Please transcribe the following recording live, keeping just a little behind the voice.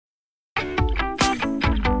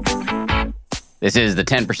This is the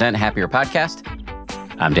 10% Happier Podcast.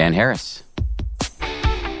 I'm Dan Harris.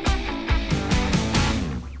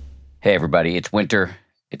 Hey, everybody. It's winter.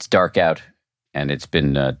 It's dark out. And it's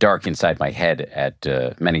been dark inside my head at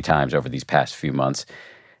many times over these past few months.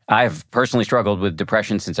 I've personally struggled with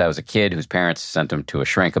depression since I was a kid whose parents sent them to a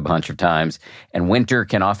shrink a bunch of times. And winter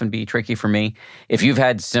can often be tricky for me. If you've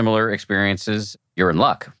had similar experiences, you're in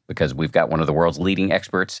luck because we've got one of the world's leading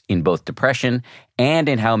experts in both depression and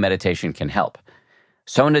in how meditation can help.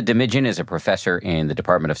 Sona Dimidjian is a professor in the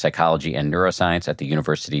Department of Psychology and Neuroscience at the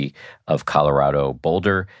University of Colorado,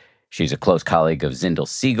 Boulder. She's a close colleague of Zindel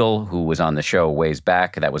Segal, who was on the show ways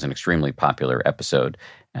back. That was an extremely popular episode,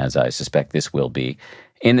 as I suspect this will be.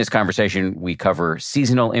 In this conversation, we cover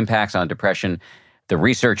seasonal impacts on depression, the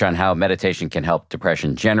research on how meditation can help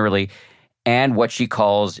depression generally, and what she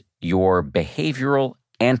calls your behavioral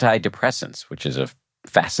antidepressants, which is a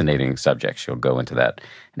fascinating subject. She'll go into that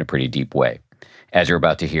in a pretty deep way. As you're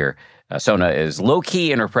about to hear, Sona is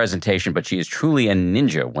low-key in her presentation, but she is truly a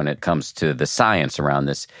ninja when it comes to the science around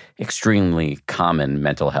this extremely common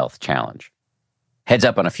mental health challenge. Heads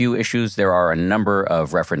up on a few issues. There are a number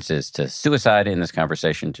of references to suicide in this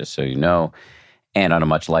conversation, just so you know. And on a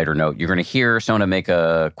much lighter note, you're going to hear Sona make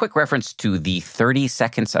a quick reference to the 30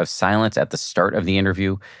 seconds of silence at the start of the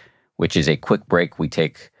interview, which is a quick break we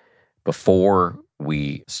take before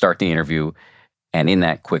we start the interview. And in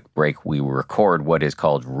that quick break, we record what is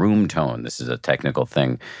called room tone. This is a technical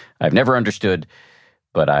thing I've never understood,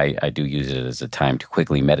 but I do use it as a time to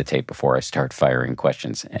quickly meditate before I start firing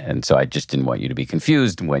questions. And so I just didn't want you to be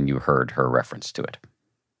confused when you heard her reference to it.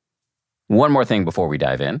 One more thing before we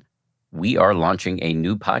dive in. We are launching a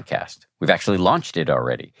new podcast. We've actually launched it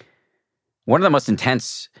already. One of the most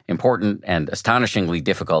intense, important, and astonishingly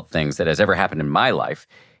difficult things that has ever happened in my life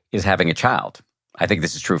is having a child. I think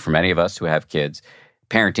this is true for many of us who have kids.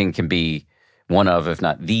 Parenting can be one of, if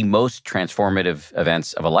not the most transformative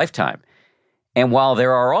events of a lifetime. And while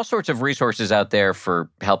there are all sorts of resources out there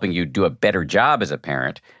for helping you do a better job as a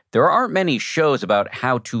parent, there aren't many shows about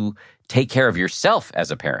how to take care of yourself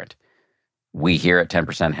as a parent. We here at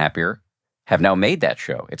 10% Happier have now made that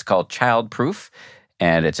show. It's called Childproof,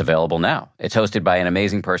 and it's available now. It's hosted by an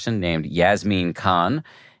amazing person named Yasmin Khan,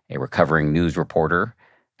 a recovering news reporter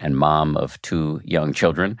and mom of 2 young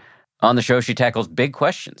children. On the show, she tackles big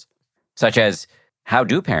questions, such as, how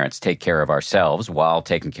do parents take care of ourselves while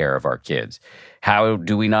taking care of our kids? How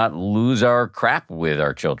do we not lose our crap with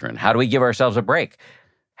our children? How do we give ourselves a break?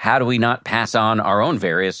 How do we not pass on our own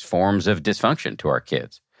various forms of dysfunction to our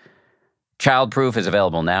kids? Childproof is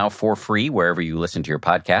available now for free wherever you listen to your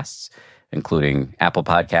podcasts, including Apple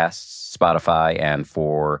Podcasts, Spotify, and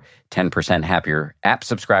for 10% Happier app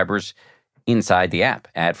subscribers inside the app,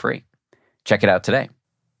 ad-free. Check it out today.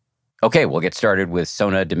 Okay, we'll get started with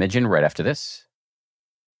Sona Dimidjian right after this.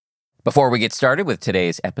 Before we get started with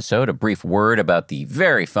today's episode, a brief word about the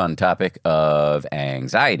very fun topic of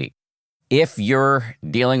anxiety. If you're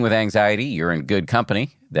dealing with anxiety, you're in good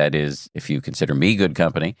company. That is, if you consider me good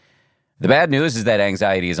company. The bad news is that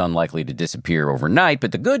anxiety is unlikely to disappear overnight,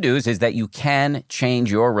 but the good news is that you can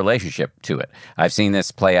change your relationship to it. I've seen this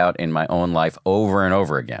play out in my own life over and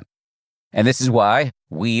over again. And this is why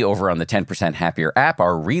we over on the 10% Happier app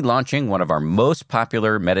are relaunching one of our most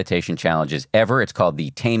popular meditation challenges ever. It's called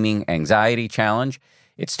the Taming Anxiety Challenge.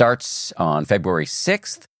 It starts on February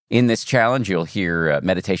 6th. In this challenge, you'll hear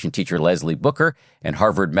meditation teacher Leslie Booker and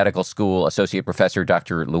Harvard Medical School Associate Professor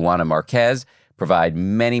Dr. Luana Marquez provide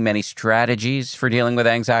many, many strategies for dealing with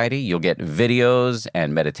anxiety. You'll get videos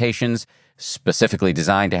and meditations specifically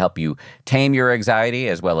designed to help you tame your anxiety,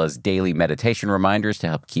 as well as daily meditation reminders to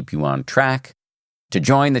help keep you on track. To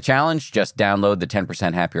join the challenge, just download the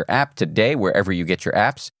 10% Happier app today, wherever you get your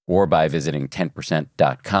apps, or by visiting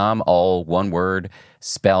 10%.com, all one word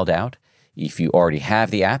spelled out. If you already have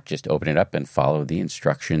the app, just open it up and follow the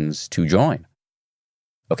instructions to join.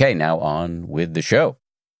 Okay, now on with the show.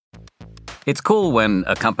 It's cool when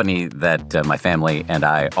a company that my family and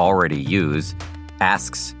I already use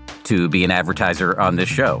asks to be an advertiser on this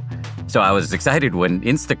show. So I was excited when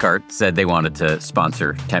Instacart said they wanted to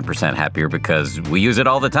sponsor 10% Happier because we use it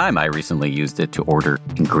all the time. I recently used it to order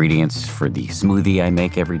ingredients for the smoothie I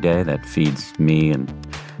make every day that feeds me and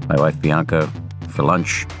my wife Bianca for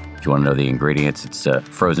lunch. If you want to know the ingredients, it's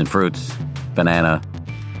frozen fruits, banana,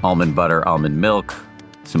 almond butter, almond milk,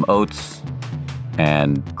 some oats,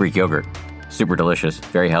 and Greek yogurt. Super delicious,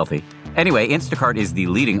 very healthy. Anyway, Instacart is the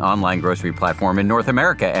leading online grocery platform in North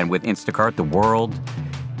America, and with Instacart, the world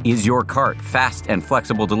is your cart. Fast and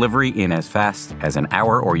flexible delivery in as fast as an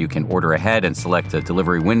hour, or you can order ahead and select a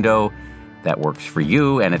delivery window that works for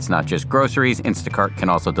you. And it's not just groceries. Instacart can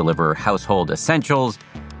also deliver household essentials,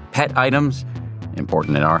 pet items,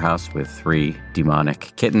 important in our house with 3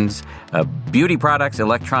 demonic kittens, beauty products,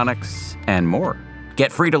 electronics, and more.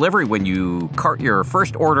 Get free delivery when you cart your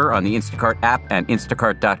first order on the Instacart app and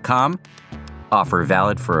instacart.com. Offer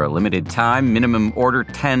valid for a limited time. Minimum order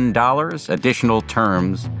 $10. Additional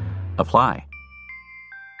terms apply.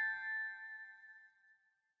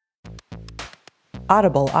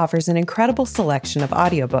 Audible offers an incredible selection of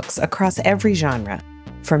audiobooks across every genre.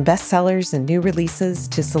 From bestsellers and new releases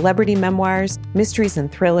to celebrity memoirs, mysteries and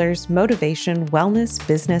thrillers, motivation, wellness,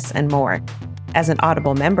 business, and more. As an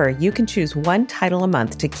Audible member, you can choose one title a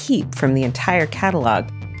month to keep from the entire catalog,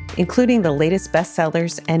 including the latest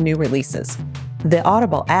bestsellers and new releases. The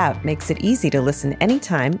Audible app makes it easy to listen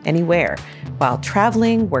anytime, anywhere, while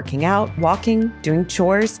traveling, working out, walking, doing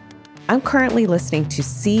chores. I'm currently listening to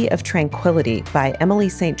Sea of Tranquility by Emily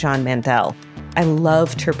St. John Mandel. I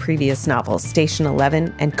loved her previous novel, Station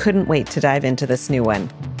 11, and couldn't wait to dive into this new one.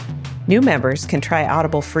 New members can try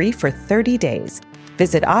Audible free for 30 days.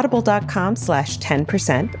 Visit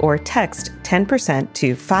audible.com/10% or text 10%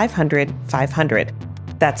 to 500-500.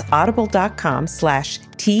 That's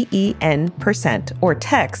audible.com/TEN% or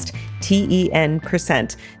text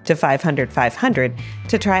TEN% to 500-500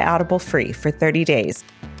 to try Audible free for 30 days.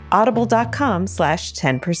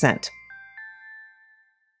 Audible.com/10%.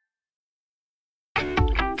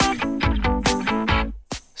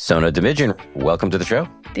 Sona Dimidjian, welcome to the show.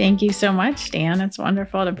 Thank you so much, Dan. It's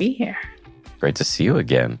wonderful to be here. Great to see you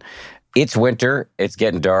again. It's winter. It's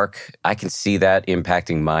getting dark. I can see that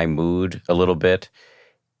impacting my mood a little bit.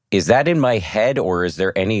 Is that in my head, or is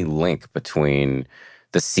there any link between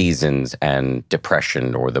the seasons and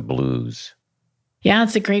depression or the blues? Yeah,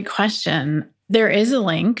 it's a great question. There is a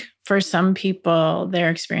link. For some people,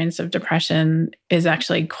 their experience of depression is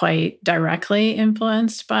actually quite directly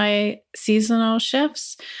influenced by seasonal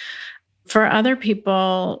shifts. For other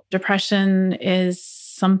people, depression is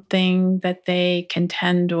something that they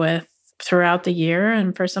contend with throughout the year.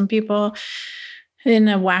 And for some people, in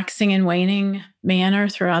a waxing and waning manner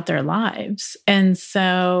throughout their lives. And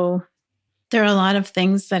so there are a lot of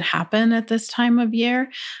things that happen at this time of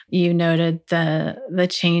year. You noted the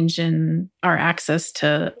change in our access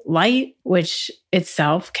to light, which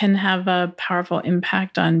itself can have a powerful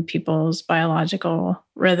impact on people's biological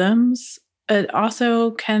rhythms. It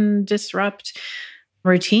also can disrupt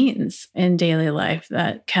routines in daily life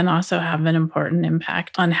that can also have an important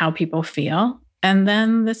impact on how people feel. And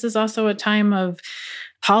then this is also a time of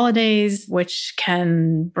holidays, which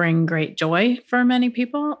can bring great joy for many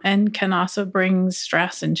people and can also bring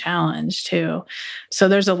stress and challenge too. So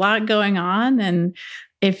there's a lot going on. And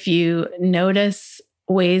if you notice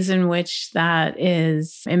ways in which that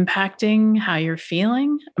is impacting how you're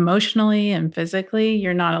feeling emotionally and physically,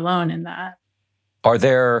 you're not alone in that. Are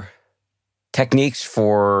there techniques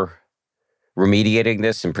for remediating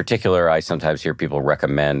this? In particular, I sometimes hear people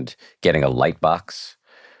recommend getting a light box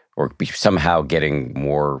or somehow getting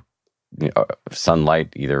more sunlight,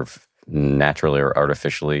 either naturally or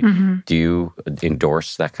artificially. Mm-hmm. Do you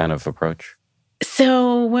endorse that kind of approach?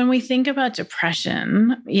 So when we think about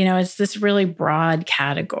depression, it's this really broad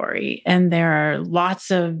category, and there are lots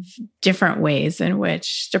of different ways in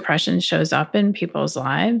which depression shows up in people's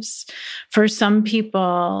lives. For some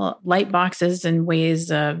people, light boxes and ways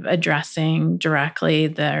of addressing directly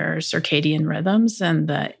their circadian rhythms and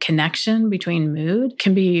the connection between mood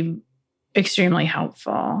can be extremely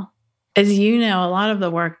helpful. As you know, a lot of the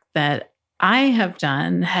work that I have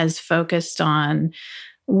done has focused on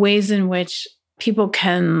ways in which people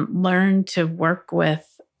can learn to work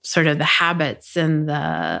with sort of the habits and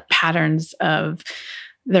the patterns of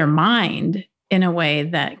their mind in a way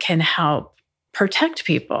that can help protect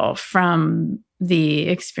people from the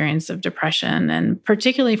experience of depression. And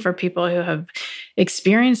particularly for people who have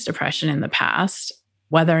experienced depression in the past,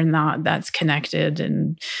 whether or not that's connected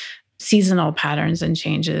in seasonal patterns and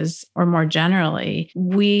changes, or more generally,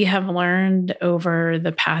 we have learned over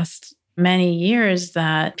the past many years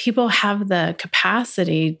that people have the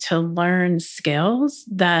capacity to learn skills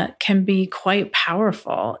that can be quite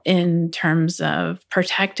powerful in terms of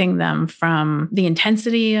protecting them from the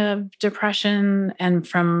intensity of depression and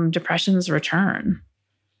from depression's return.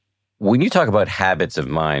 When you talk about habits of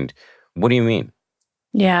mind, what do you mean?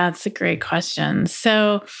 Yeah, it's a great question.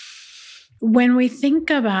 So when we think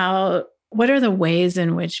about what are the ways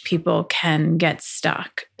in which people can get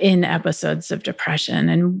stuck in episodes of depression?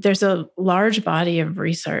 And there's a large body of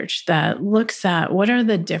research that looks at what are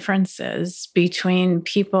the differences between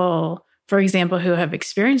people, for example, who have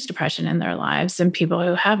experienced depression in their lives and people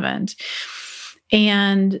who haven't.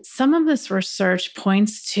 And some of this research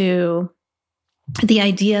points to the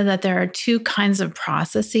idea that there are two kinds of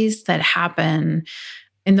processes that happen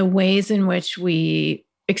in the ways in which we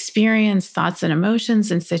experience thoughts and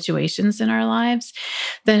emotions and situations in our lives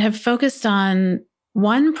that have focused on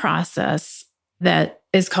one process that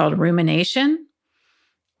is called rumination,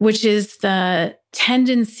 which is the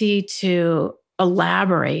tendency to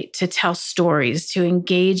elaborate, to tell stories, to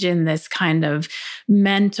engage in this kind of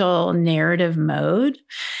mental narrative mode.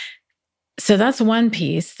 So that's one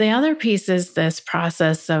piece. The other piece is this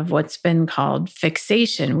process of what's been called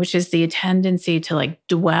fixation, which is the tendency to like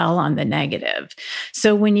dwell on the negative.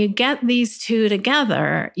 So when you get these two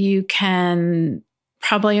together, you can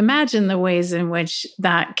probably imagine the ways in which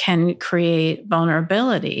that can create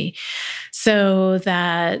vulnerability, so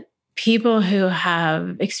that people who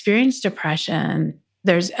have experienced depression,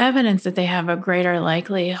 there's evidence that they have a greater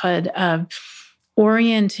likelihood of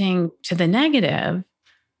orienting to the negative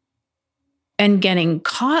and getting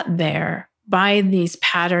caught there by these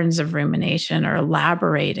patterns of rumination or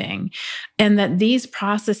elaborating, and that these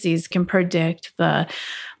processes can predict the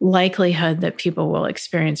likelihood that people will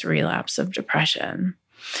experience relapse of depression.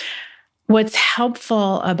 What's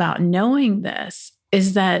helpful about knowing this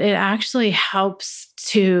is that it actually helps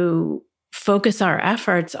to focus our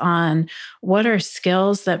efforts on what are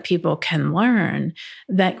skills that people can learn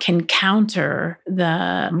that can counter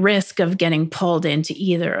the risk of getting pulled into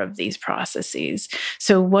either of these processes.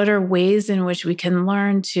 So what are ways in which we can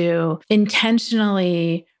learn to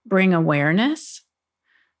intentionally bring awareness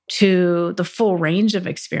to the full range of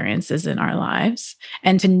experiences in our lives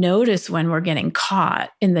and to notice when we're getting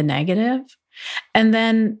caught in the negative? And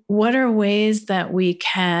then what are ways that we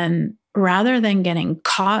can, rather than getting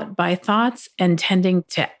caught by thoughts and tending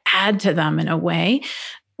to add to them in a way,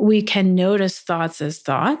 we can notice thoughts as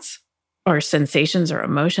thoughts or sensations or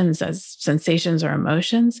emotions as sensations or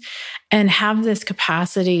emotions, and have this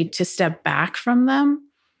capacity to step back from them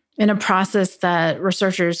in a process that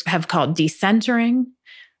researchers have called decentering,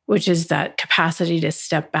 which is that capacity to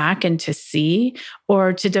step back and to see,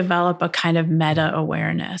 or to develop a kind of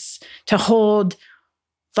meta-awareness, to hold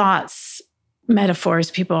thoughts.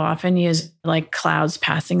 Metaphors people often use, like clouds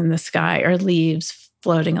passing in the sky or leaves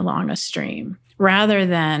floating along a stream, rather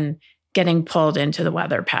than getting pulled into the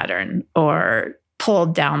weather pattern or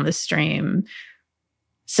pulled down the stream,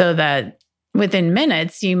 so that within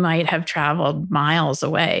minutes you might have traveled miles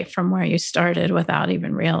away from where you started without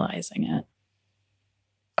even realizing it.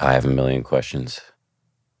 I have a million questions.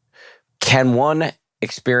 Can one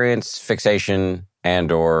experience fixation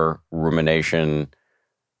and or rumination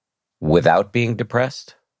without being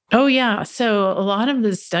depressed? Oh, yeah. So a lot of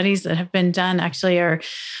the studies that have been done actually are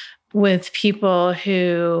with people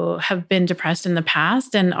who have been depressed in the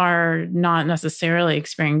past and are not necessarily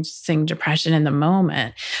experiencing depression in the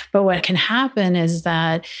moment. But what can happen is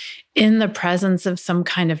that in the presence of some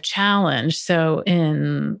kind of challenge, so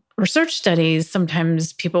in research studies,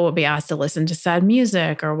 sometimes people will be asked to listen to sad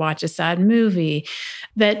music or watch a sad movie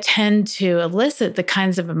that tend to elicit the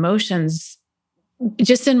kinds of emotions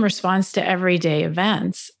just in response to everyday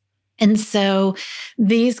events. And so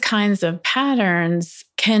these kinds of patterns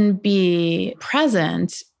can be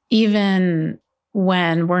present even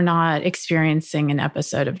when we're not experiencing an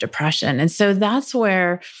episode of depression. And so that's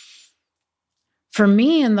where, for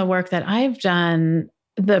me, in the work that I've done,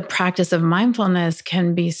 the practice of mindfulness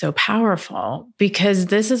can be so powerful, because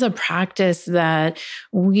this is a practice that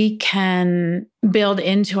we can build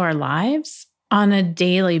into our lives on a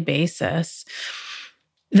daily basis.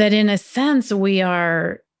 That in a sense, we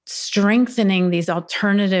are strengthening these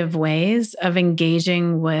alternative ways of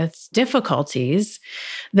engaging with difficulties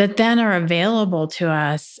that then are available to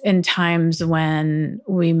us in times when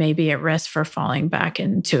we may be at risk for falling back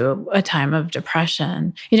into a time of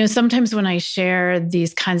depression. You know, sometimes when I share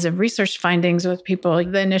these kinds of research findings with people,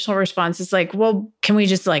 the initial response is like, well, can we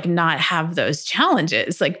just like not have those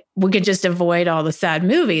challenges? Like we could just avoid all the sad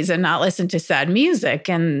movies and not listen to sad music,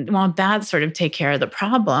 and won't that sort of take care of the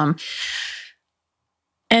problem?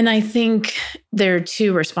 And I think there are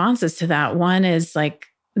two responses to that. One is like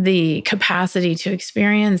the capacity to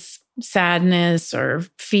experience sadness or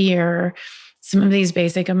fear, some of these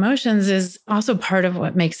basic emotions, is also part of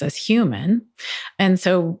what makes us human. And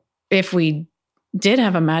so if we did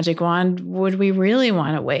have a magic wand, would we really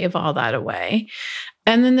want to wave all that away?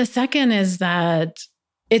 And then the second is that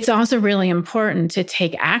it's also really important to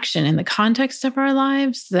take action in the context of our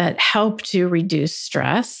lives that help to reduce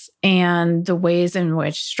stress and the ways in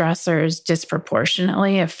which stressors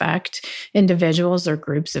disproportionately affect individuals or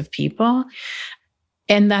groups of people.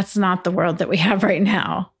 And that's not the world that we have right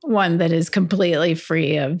now, one that is completely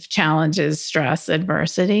free of challenges, stress,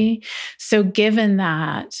 adversity. So given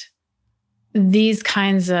that, these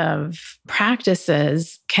kinds of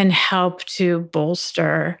practices can help to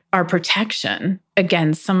bolster our protection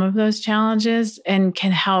against some of those challenges and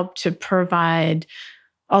can help to provide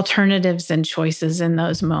alternatives and choices in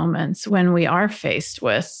those moments when we are faced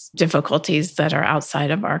with difficulties that are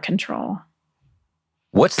outside of our control.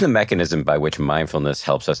 What's the mechanism by which mindfulness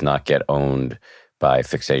helps us not get owned by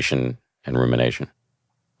fixation and rumination?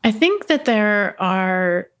 I think that there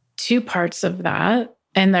are two parts of that,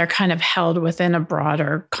 and they're kind of held within a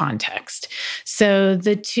broader context. So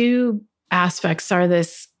the two aspects are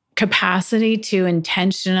this capacity to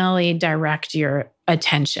intentionally direct your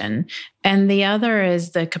attention. And the other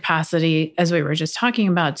is the capacity, as we were just talking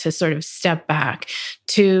about, to sort of step back,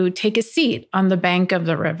 to take a seat on the bank of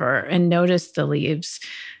the river and notice the leaves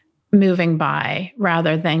moving by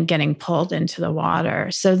rather than getting pulled into the water.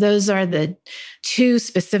 So those are the two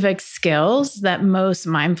specific skills that most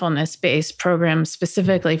mindfulness-based programs,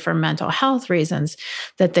 specifically for mental health reasons,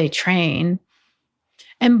 that they train.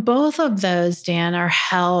 And both of those, Dan, are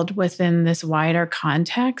held within this wider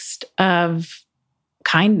context of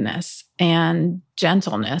kindness and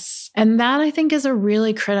gentleness. And that, I think, is a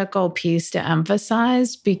really critical piece to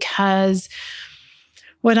emphasize, because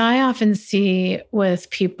what I often see with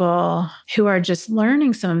people who are just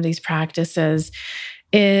learning some of these practices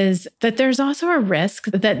is that there's also a risk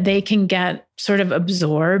that they can get sort of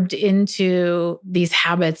absorbed into these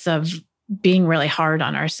habits of being really hard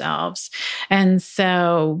on ourselves. And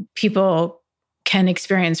so people can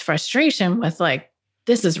experience frustration with like,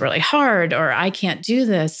 this is really hard, or I can't do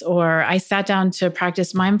this, or I sat down to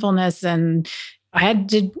practice mindfulness and I had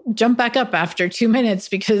to jump back up after 2 minutes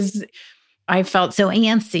because I felt so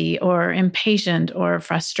antsy or impatient or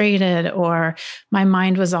frustrated, or my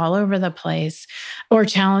mind was all over the place, or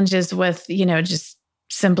challenges with, just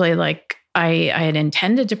simply like I had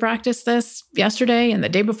intended to practice this yesterday and the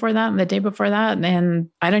day before that and the day before that. And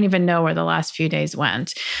I don't even know where the last few days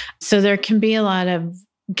went. So there can be a lot of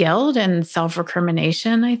guilt and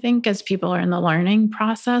self-recrimination, I think, as people are in the learning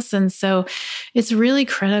process. And so it's really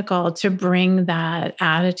critical to bring that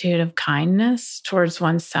attitude of kindness towards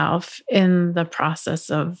oneself in the process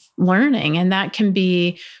of learning. And that can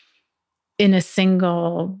be in a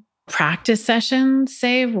single practice session,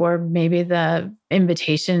 say, where maybe the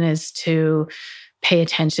invitation is to pay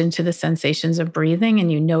attention to the sensations of breathing, and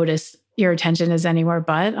you notice your attention is anywhere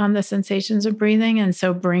but on the sensations of breathing. And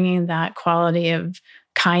so bringing that quality of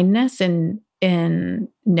kindness and in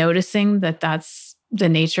noticing that that's the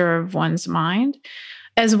nature of one's mind,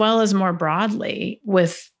 as well as more broadly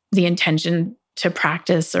with the intention to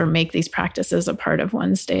practice or make these practices a part of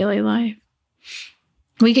one's daily life.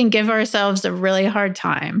 We can give ourselves a really hard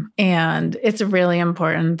time, and it's really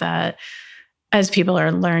important that as people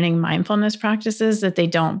are learning mindfulness practices, that they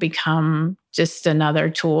don't become just another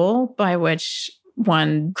tool by which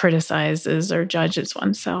one criticizes or judges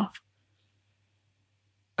oneself.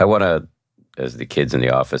 I want to, as the kids in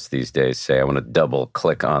the office these days say, I want to double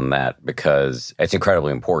click on that because it's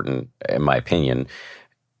incredibly important, in my opinion.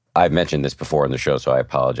 I've mentioned this before in the show, so I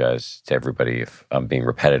apologize to everybody if I'm being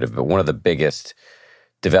repetitive, but one of the biggest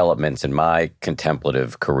developments in my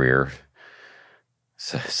contemplative career,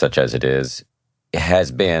 such as it is,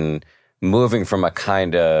 has been moving from a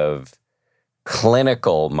kind of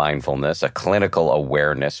clinical mindfulness, a clinical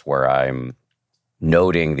awareness where I'm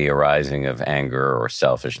noting the arising of anger or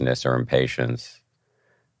selfishness or impatience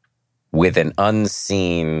with an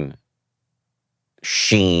unseen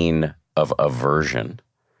sheen of aversion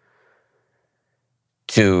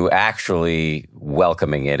to actually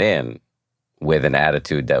welcoming it in with an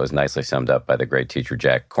attitude that was nicely summed up by the great teacher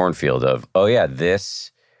Jack Kornfield of, oh yeah,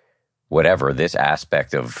 this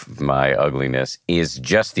aspect of my ugliness is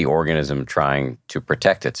just the organism trying to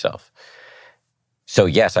protect itself. So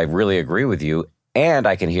yes, I really agree with you. And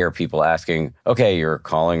I can hear people asking, okay, you're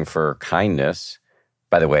calling for kindness.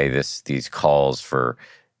 By the way, these calls for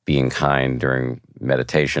being kind during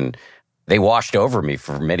meditation, they washed over me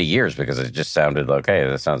for many years because it just sounded like, hey,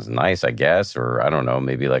 that sounds nice, I guess, or I don't know,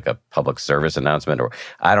 maybe like a public service announcement, or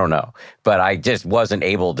I don't know. But I just wasn't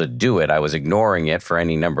able to do it. I was ignoring it for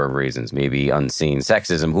any number of reasons, maybe unseen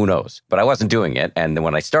sexism, who knows. But I wasn't doing it. And then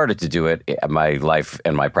when I started to do it, my life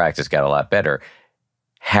and my practice got a lot better.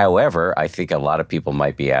 However, I think a lot of people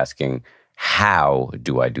might be asking, how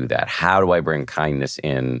do I do that? How do I bring kindness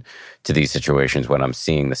in to these situations when I'm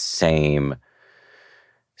seeing the same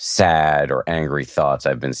sad or angry thoughts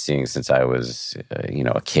I've been seeing since I was,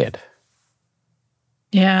 a kid?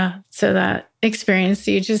 Yeah. So that experience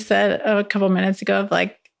you just said a couple minutes ago of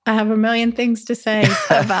like, I have a million things to say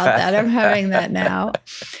about that. I'm having that now.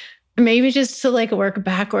 Maybe just to like work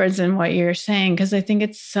backwards in what you're saying, because I think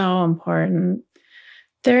it's so important.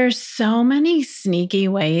 There's so many sneaky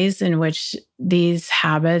ways in which these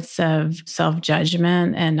habits of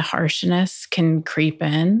self-judgment and harshness can creep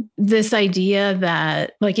in. This idea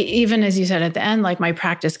that, like, even as you said at the end, like my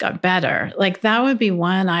practice got better, like that would be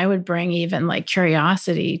one I would bring even like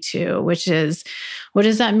curiosity to, which is, what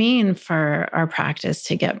does that mean for our practice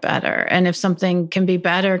to get better? And if something can be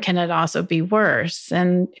better, can it also be worse?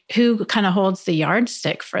 And who kind of holds the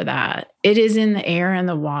yardstick for that? It is in the air and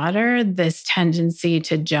the water, this tendency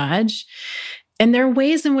to judge. And there are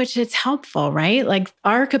ways in which it's helpful, right? Like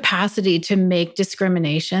our capacity to make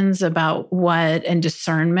discriminations about what and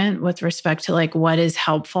discernment with respect to like what is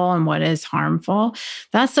helpful and what is harmful.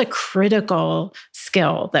 That's a critical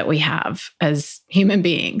skill that we have as human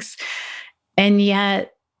beings. And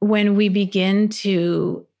yet, when we begin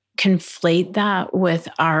to conflate that with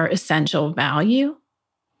our essential value,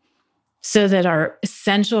 so that our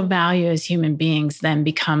essential value as human beings then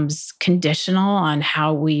becomes conditional on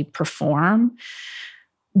how we perform,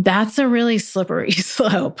 that's a really slippery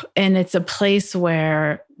slope. And it's a place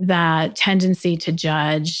where that tendency to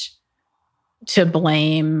judge, to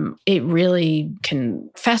blame, it really can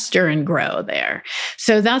fester and grow there.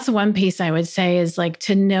 So that's one piece I would say is like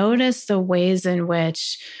to notice the ways in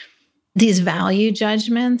which these value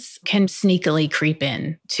judgments can sneakily creep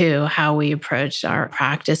in to how we approach our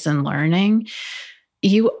practice and learning.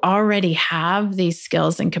 You already have these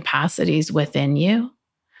skills and capacities within you.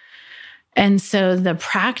 And so the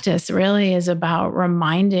practice really is about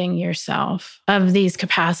reminding yourself of these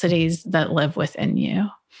capacities that live within you.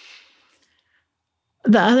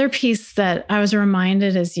 The other piece that I was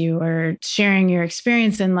reminded as you were sharing your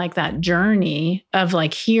experience in like that journey of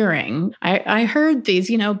like hearing, I heard these,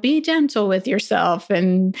 be gentle with yourself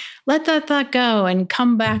and let that thought go and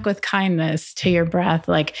come back with kindness to your breath.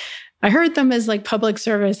 Like I heard them as like public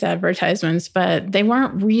service advertisements, but they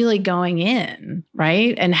weren't really going in,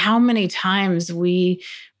 right? And how many times we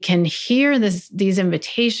can hear these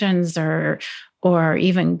invitations or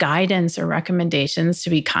even guidance or recommendations to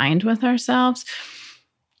be kind with ourselves.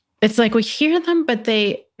 It's like we hear them, but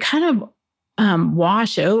they kind of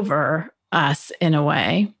wash over us in a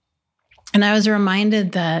way. And I was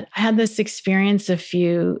reminded that I had this experience a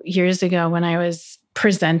few years ago when I was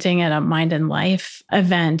presenting at a Mind and Life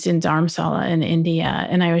event in Dharamsala in India.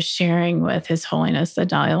 And I was sharing with His Holiness the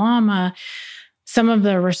Dalai Lama some of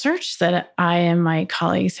the research that I and my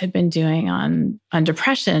colleagues had been doing on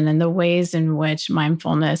depression and the ways in which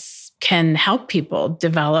mindfulness can help people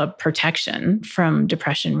develop protection from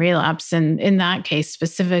depression relapse. And in that case,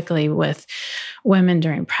 specifically with women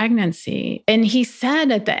during pregnancy. And he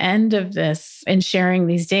said at the end of this, in sharing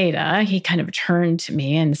these data, he kind of turned to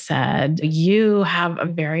me and said, you have a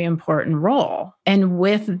very important role. And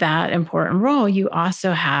with that important role, you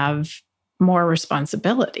also have more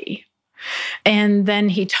responsibility. And then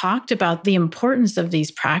he talked about the importance of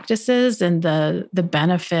these practices and the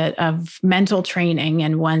benefit of mental training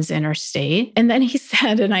and one's inner state. And then he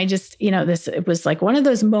said, and I just, it was like one of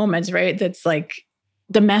those moments, right? That's like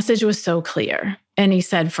the message was so clear. And he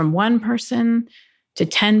said, from one person to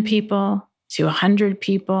 10 people, to 100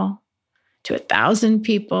 people, to 1,000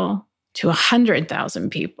 people, to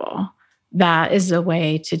 100,000 people, that is the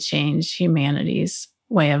way to change humanity's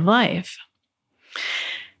way of life.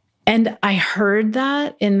 And I heard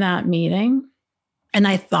that in that meeting, and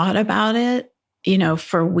I thought about it,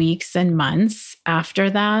 for weeks and months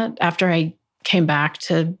after that, after I came back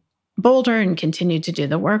to Boulder and continued to do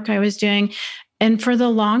the work I was doing. And for the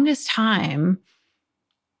longest time,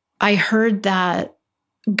 I heard that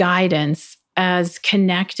guidance as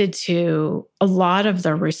connected to a lot of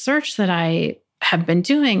the research that I have been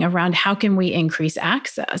doing around how can we increase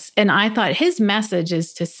access. And I thought his message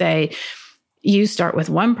is to say, you start with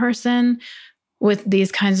one person with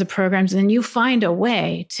these kinds of programs, and you find a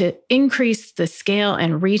way to increase the scale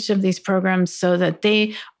and reach of these programs so that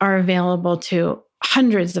they are available to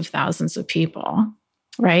hundreds of thousands of people,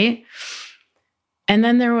 right? And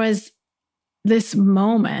then there was this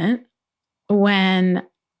moment when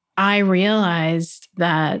I realized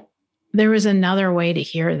that there was another way to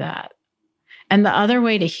hear that. And the other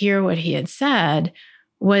way to hear what he had said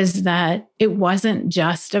was that it wasn't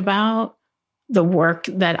just about the work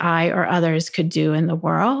that I or others could do in the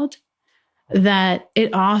world, that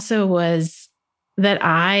it also was that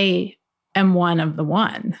I am one of the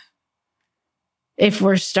one. If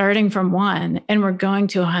we're starting from one and we're going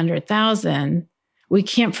to 100,000, we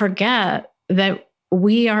can't forget that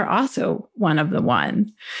we are also one of the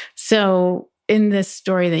one. So in this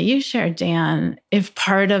story that you shared, Dan, if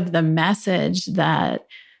part of the message that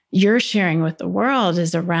you're sharing with the world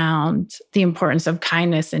is around the importance of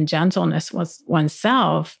kindness and gentleness with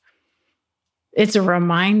oneself, it's a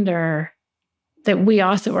reminder that we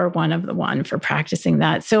also are one of the one for practicing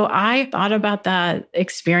that. So I thought about that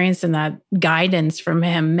experience and that guidance from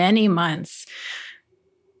him many months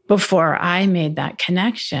before I made that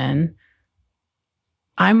connection.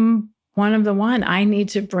 I'm one of the one. I need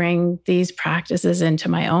to bring these practices into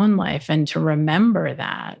my own life and to remember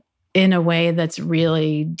that in a way that's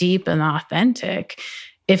really deep and authentic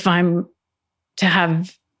if I'm to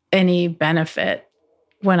have any benefit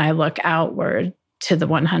when I look outward to the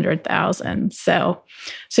 100,000. So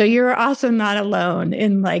you're also not alone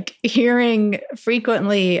in like hearing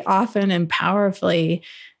frequently, often, and powerfully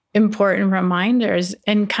important reminders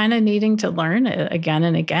and kind of needing to learn it again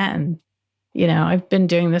and again. You know, I've been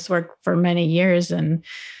doing this work for many years, and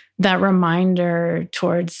that reminder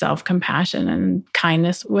towards self-compassion and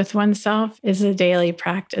kindness with oneself is a daily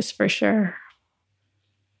practice for sure.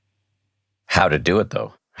 How to do it,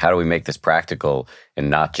 though? How do we make this practical and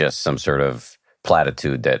not just some sort of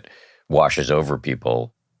platitude that washes over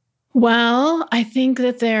people? Well, I think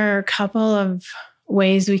that there are a couple of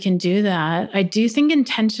ways we can do that. I do think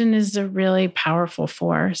intention is a really powerful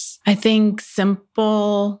force. I think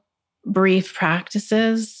simple, brief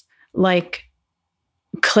practices like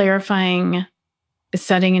clarifying,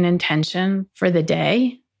 setting an intention for the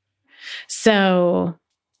day. So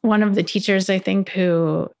one of the teachers, I think,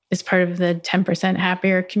 who is part of the 10%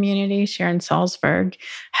 Happier community, Sharon Salzberg,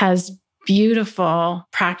 has beautiful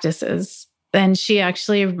practices. And she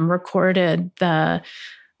actually recorded the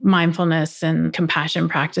mindfulness and compassion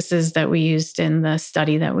practices that we used in the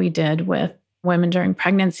study that we did with women during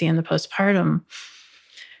pregnancy and the postpartum.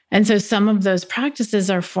 And so some of those practices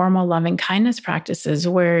are formal loving kindness practices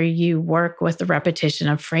where you work with the repetition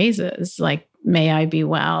of phrases like, may I be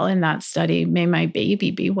well. In that study, may my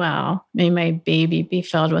baby be well. May my baby be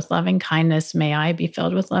filled with loving kindness. May I be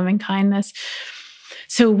filled with loving kindness.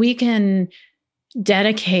 So we can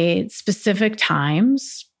dedicate specific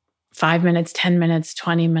times, 5 minutes, 10 minutes,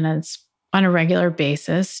 20 minutes on a regular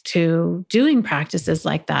basis to doing practices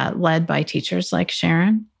like that, led by teachers like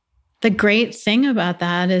Sharon. The great thing about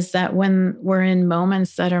that is that when we're in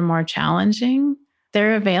moments that are more challenging,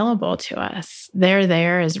 they're available to us. They're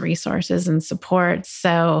there as resources and support.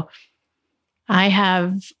 So I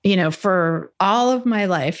have, for all of my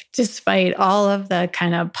life, despite all of the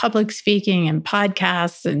kind of public speaking and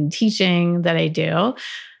podcasts and teaching that I do,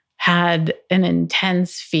 had an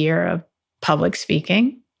intense fear of public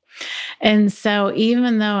speaking. And so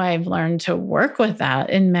even though I've learned to work with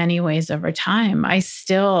that in many ways over time, I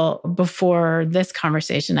still, before this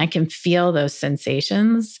conversation, I can feel those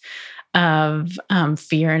sensations of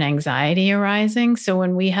fear and anxiety arising. So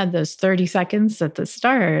when we had those 30 seconds at the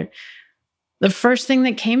start, the first thing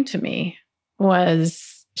that came to me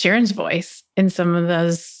was Sharon's voice in some of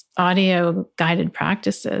those audio guided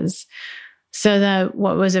practices. So that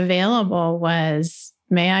what was available was,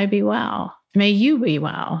 may I be well. May you be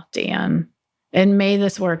well, Dan, and may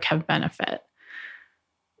this work have benefit.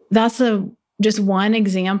 That's just one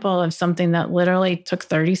example of something that literally took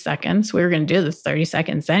 30 seconds. We were going to do this 30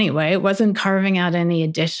 seconds anyway. It wasn't carving out any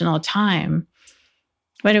additional time,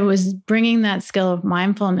 but it was bringing that skill of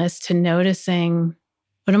mindfulness to noticing,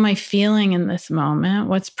 what am I feeling in this moment?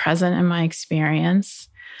 What's present in my experience?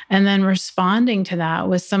 And then responding to that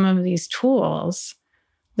with some of these tools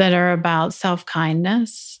that are about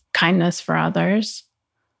self-kindness, kindness for others,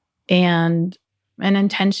 and an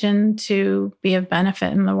intention to be of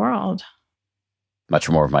benefit in the world. Much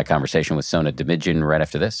more of my conversation with Sona Dimidjian right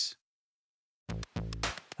after this.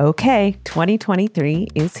 Okay, 2023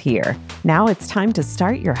 is here. Now it's time to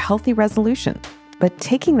start your healthy resolution. But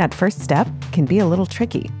taking that first step can be a little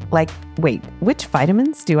tricky. Like, wait, which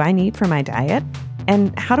vitamins do I need for my diet?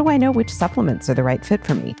 And how do I know which supplements are the right fit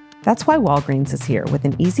for me? That's why Walgreens is here with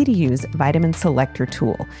an easy-to-use vitamin selector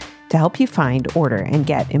tool to help you find, order, and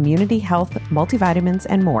get immunity, health, multivitamins,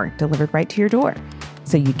 and more delivered right to your door.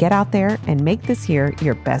 So you get out there and make this year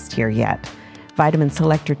your best year yet. Vitamin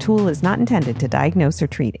Selector tool is not intended to diagnose or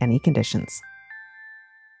treat any conditions.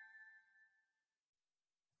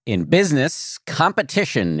 In business,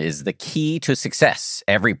 competition is the key to success.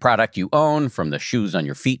 Every product you own, from the shoes on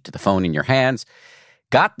your feet to the phone in your hands,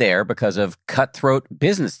 got there because of cutthroat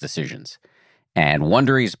business decisions. And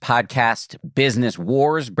Wondery's podcast, Business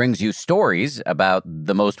Wars, brings you stories about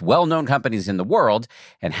the most well-known companies in the world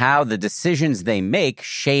and how the decisions they make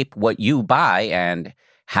shape what you buy and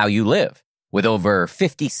how you live. With over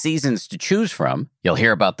 50 seasons to choose from, you'll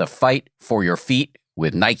hear about the fight for your feet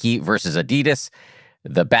with Nike versus Adidas,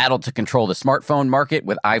 the battle to control the smartphone market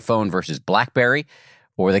with iPhone versus BlackBerry,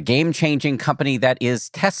 or the game-changing company that is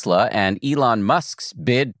Tesla and Elon Musk's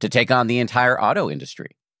bid to take on the entire auto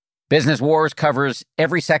industry. Business Wars covers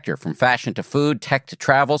every sector from fashion to food, tech to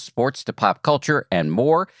travel, sports to pop culture, and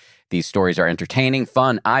more. These stories are entertaining,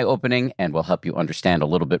 fun, eye-opening, and will help you understand a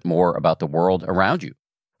little bit more about the world around you.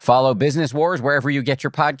 Follow Business Wars wherever you get your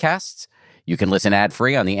podcasts. You can listen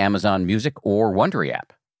ad-free on the Amazon Music or Wondery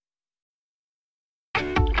app.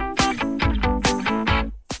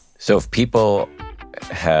 So if people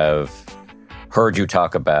have heard you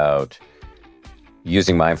talk about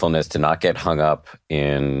using mindfulness to not get hung up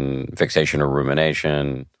in fixation or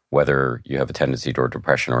rumination, whether you have a tendency toward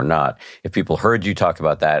depression or not, if people heard you talk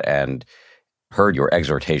about that and heard your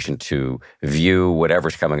exhortation to view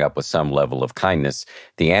whatever's coming up with some level of kindness,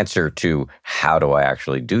 the answer to how do I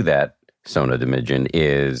actually do that, Sona Dimidjian,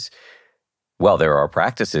 is, well, there are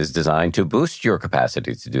practices designed to boost your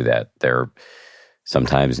capacity to do that. They're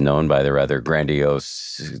sometimes known by the rather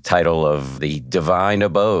grandiose title of the divine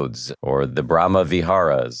abodes or the Brahma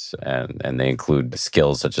Viharas, and they include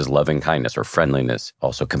skills such as loving kindness or friendliness,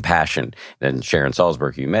 also compassion. And Sharon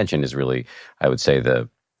Salzberg, who you mentioned, is really, I would say, the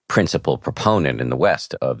principal proponent in the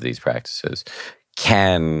West of these practices,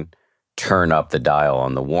 can turn up the dial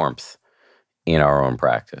on the warmth in our own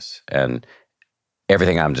practice. And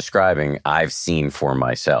everything I'm describing, I've seen for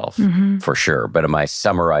myself, for sure. But am I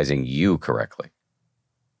summarizing you correctly?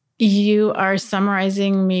 You are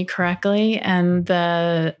summarizing me correctly. And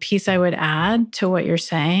the piece I would add to what you're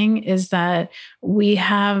saying is that we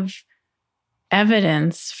have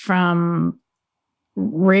evidence from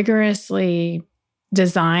rigorously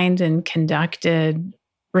designed and conducted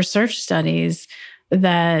research studies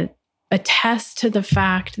that attest to the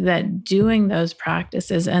fact that doing those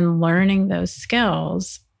practices and learning those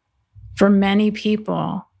skills for many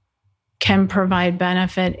people can provide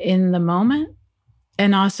benefit in the moment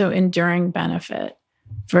and also enduring benefit.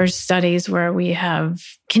 For studies where we have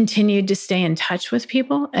continued to stay in touch with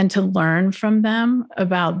people and to learn from them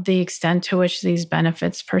about the extent to which these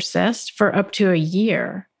benefits persist for up to a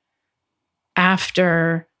year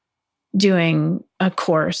after doing a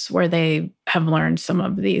course where they have learned some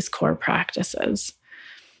of these core practices.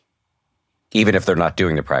 Even if they're not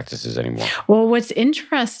doing the practices anymore. Well, what's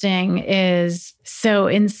interesting is, so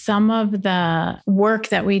in some of the work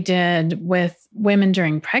that we did with women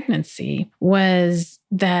during pregnancy was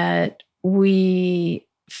that we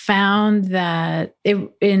found that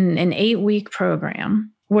in an 8-week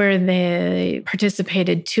program where they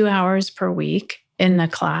participated 2 hours per week in the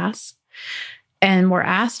class and were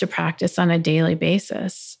asked to practice on a daily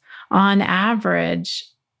basis, on average,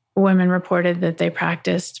 women reported that they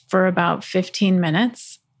practiced for about 15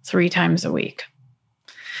 minutes, 3 times a week.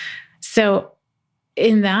 So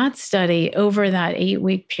in that study, over that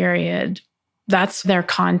 8-week period, that's their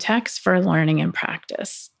context for learning and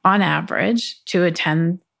practice. On average, to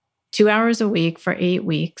attend 2 hours a week for 8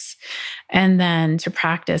 weeks, and then to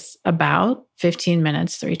practice about 15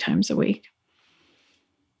 minutes, 3 times a week.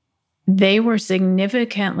 They were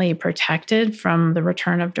significantly protected from the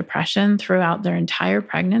return of depression throughout their entire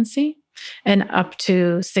pregnancy and up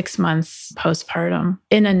to 6 months postpartum.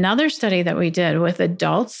 In another study that we did with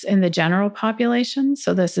adults in the general population,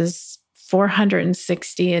 so this is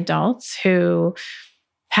 460 adults who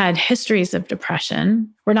had histories of depression,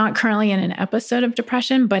 were not currently in an episode of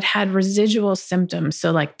depression, but had residual symptoms.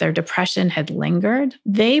 So like their depression had lingered.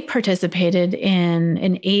 They participated in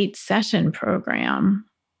an 8-session program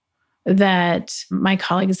that my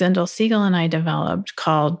colleague Zindel Siegel and I developed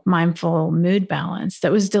called Mindful Mood Balance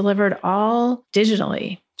that was delivered all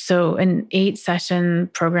digitally. So an 8-session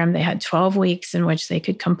program, they had 12 weeks in which they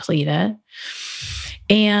could complete it.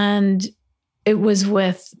 And it was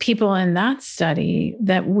with people in that study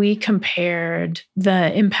that we compared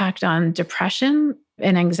the impact on depression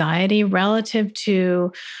and anxiety relative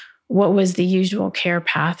to what was the usual care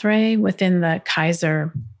pathway within the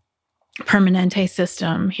Kaiser Permanente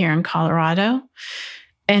system here in Colorado.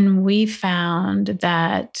 And we found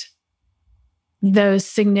that those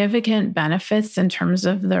significant benefits in terms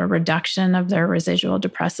of the reduction of their residual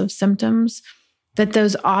depressive symptoms, that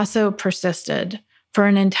those also persisted for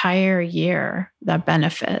an entire year, that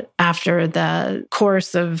benefit after the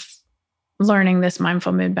course of learning this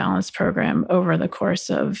mindful mood balance program over the course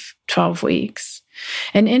of 12 weeks.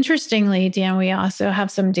 And interestingly, Dan, we also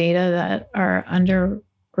have some data that are under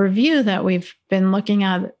review that we've been looking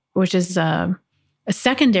at, which is a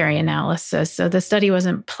secondary analysis. So the study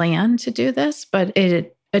wasn't planned to do this, but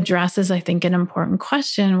it addresses, I think, an important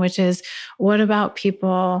question, which is, what about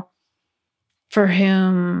people for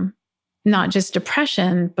whom not just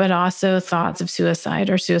depression, but also thoughts of suicide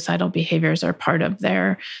or suicidal behaviors are part of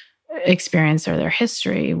their experience or their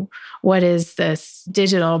history? What is this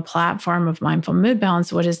digital platform of mindful mood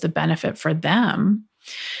balance? What is the benefit for them?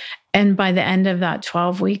 And by the end of that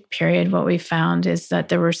 12-week period, what we found is that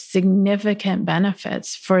there were significant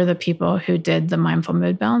benefits for the people who did the mindful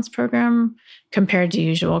mood balance program compared to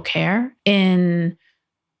usual care in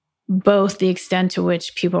both the extent to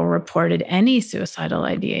which people reported any suicidal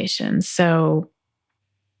ideation. So,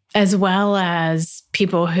 as well as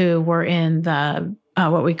people who were in the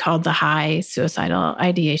what we called the high suicidal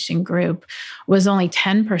ideation group, was only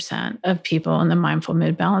 10% of people in the mindful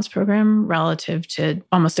mood balance program relative to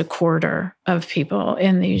almost a quarter of people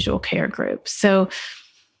in the usual care group. So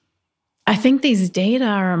I think these data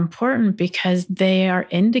are important because they are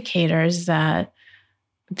indicators that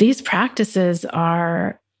these practices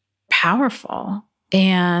are powerful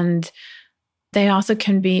and they also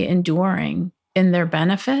can be enduring in their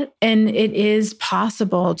benefit. And it is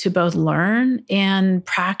possible to both learn and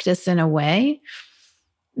practice in a way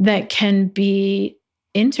that can be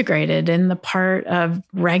integrated in the part of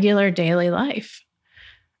regular daily life.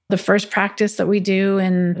 The first practice that we do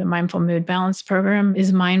in the Mindful Mood Balance program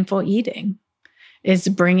is mindful eating. It's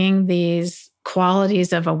bringing these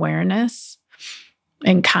qualities of awareness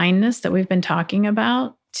and kindness that we've been talking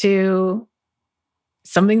about to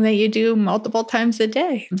something that you do multiple times a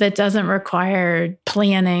day that doesn't require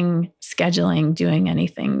planning, scheduling, doing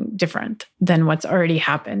anything different than what's already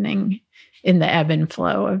happening in the ebb and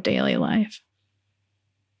flow of daily life.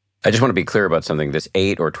 I just want to be clear about something. This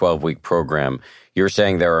 8 or 12-week program, you're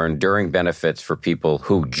saying there are enduring benefits for people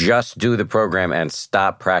who just do the program and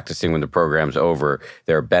stop practicing when the program's over.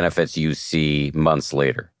 There are benefits you see months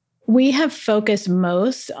later. We have focused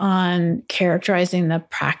most on characterizing the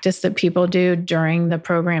practice that people do during the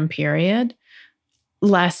program period,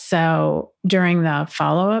 less so during the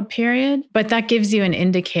follow-up period. But that gives you an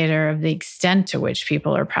indicator of the extent to which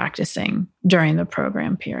people are practicing during the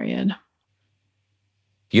program period.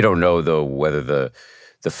 You don't know, though, whether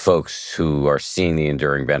the folks who are seeing the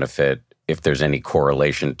enduring benefit, if there's any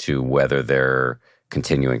correlation to whether they're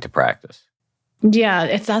continuing to practice.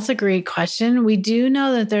 Yeah, that's a great question. We do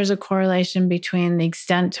know that there's a correlation between the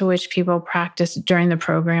extent to which people practice during the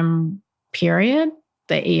program period,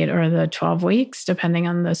 the 8 or the 12 weeks, depending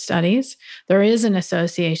on the studies. There is an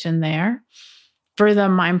association there. For the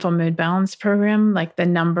Mindful Mood Balance program, like the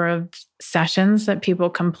number of sessions that people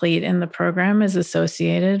complete in the program is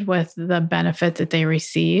associated with the benefit that they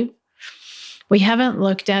receive. We haven't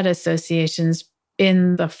looked at associations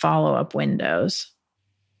in the follow-up windows.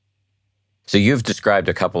 So you've described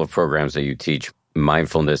a couple of programs that you teach,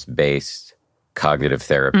 mindfulness-based cognitive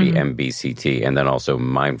therapy, MBCT, and then also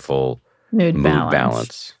mindful mood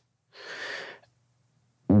balance.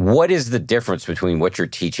 What is the difference between what you're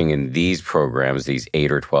teaching in these programs, these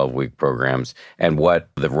 8 or 12-week programs, and what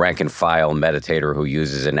the rank-and-file meditator who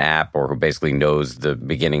uses an app or who basically knows the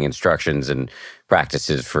beginning instructions and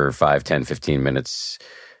practices for 5, 10, 15 minutes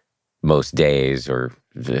most days or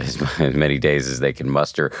as many days as they can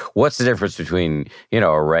muster? What's the difference between,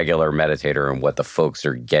 a regular meditator and what the folks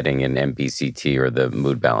are getting in MBCT or the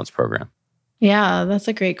mood balance program? Yeah, that's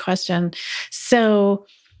a great question. So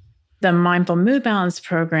the Mindful Mood Balance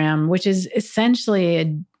program, which is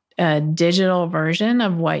essentially a digital version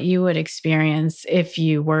of what you would experience if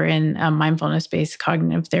you were in a mindfulness-based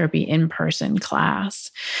cognitive therapy in-person class.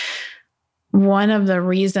 One of the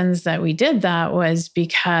reasons that we did that was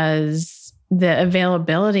because the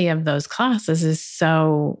availability of those classes is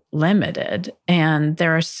so limited, and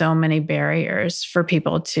there are so many barriers for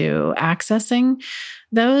people to accessing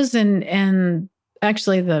those. And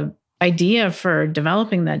actually, the idea for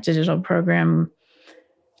developing that digital program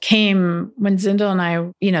came when Zindel and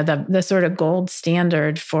I, the sort of gold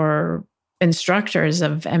standard for instructors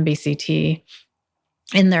of MBCT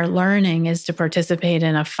in their learning is to participate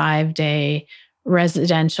in a 5-day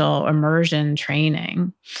residential immersion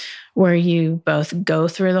training where you both go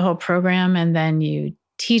through the whole program and then you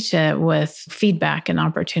teach it with feedback and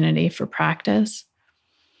opportunity for practice.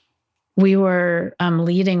 We were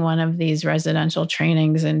leading one of these residential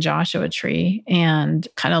trainings in Joshua Tree and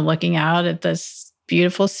kind of looking out at this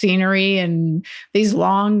beautiful scenery and these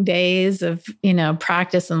long days of,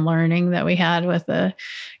 practice and learning that we had with a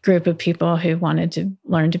group of people who wanted to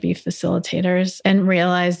learn to be facilitators, and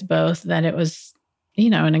realized both that it was,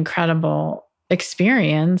 an incredible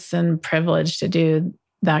experience and privilege to do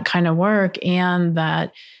that kind of work, and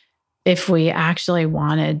that if we actually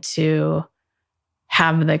wanted to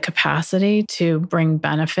have the capacity to bring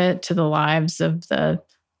benefit to the lives of the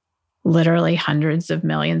literally hundreds of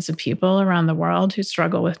millions of people around the world who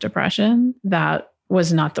struggle with depression, that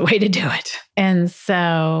was not the way to do it. And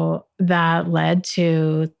so that led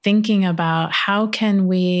to thinking about how can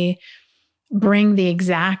we bring the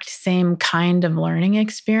exact same kind of learning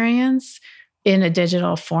experience in a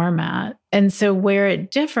digital format. And so where it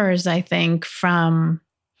differs, I think, from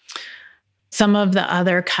some of the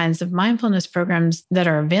other kinds of mindfulness programs that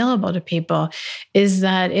are available to people is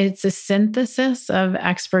that it's a synthesis of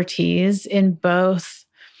expertise in both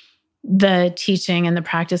the teaching and the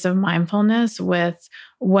practice of mindfulness with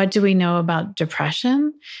what do we know about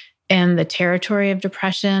depression and the territory of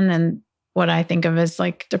depression and what I think of as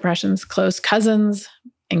like depression's close cousins,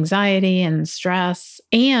 anxiety and stress,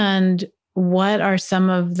 and what are some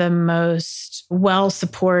of the most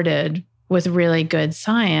well-supported with really good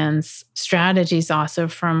science strategies also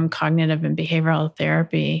from cognitive and behavioral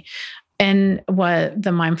therapy. And what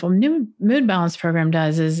the Mindful Mood Balance program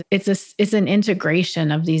does is it's an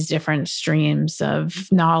integration of these different streams of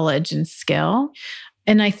knowledge and skill.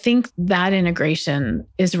 And I think that integration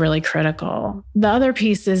is really critical. The other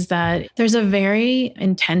piece is that there's a very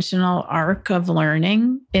intentional arc of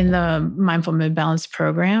learning in the Mindful Mood Balance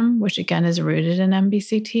program, which again is rooted in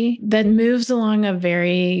MBCT, that moves along a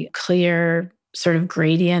very clear sort of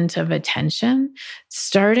gradient of attention,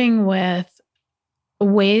 starting with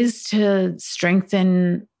ways to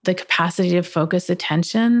strengthen the capacity to focus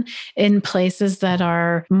attention in places that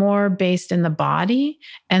are more based in the body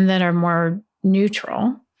and that are more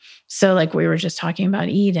neutral. So like we were just talking about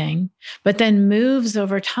eating, but then moves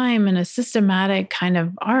over time in a systematic kind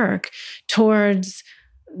of arc towards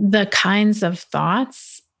the kinds of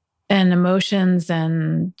thoughts and emotions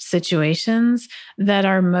and situations that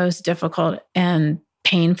are most difficult and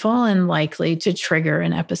painful and likely to trigger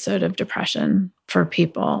an episode of depression for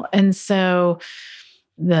people. And so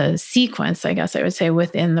the sequence, I guess I would say,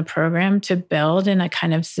 within the program to build in a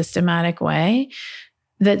kind of systematic way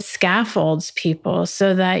that scaffolds people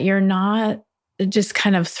so that you're not just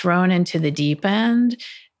kind of thrown into the deep end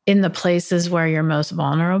in the places where you're most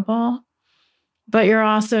vulnerable, but you're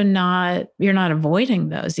also not avoiding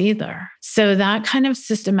those either. So that kind of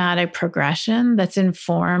systematic progression that's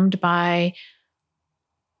informed by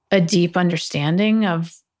a deep understanding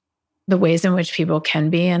of the ways in which people can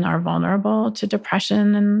be and are vulnerable to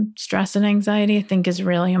depression and stress and anxiety, I think is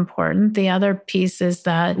really important. The other piece is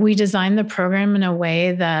that we design the program in a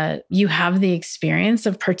way that you have the experience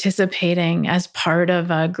of participating as part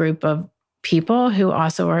of a group of people who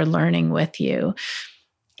also are learning with you.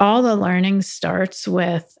 All the learning starts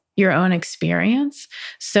with your own experience.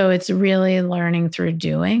 So it's really learning through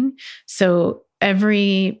doing. So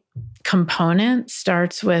every component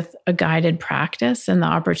starts with a guided practice and the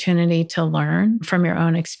opportunity to learn from your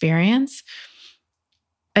own experience.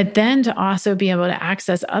 But then to also be able to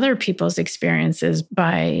access other people's experiences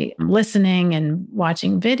by listening and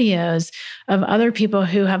watching videos of other people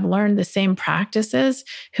who have learned the same practices,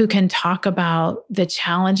 who can talk about the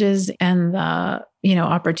challenges and the,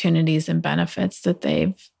 opportunities and benefits that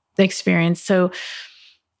they've experienced. So,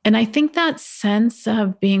 and I think that sense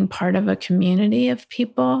of being part of a community of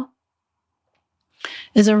people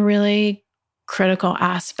is a really critical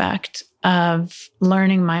aspect of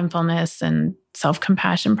learning mindfulness and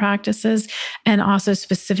self-compassion practices, and also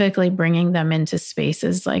specifically bringing them into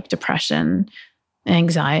spaces like depression,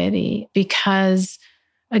 anxiety. Because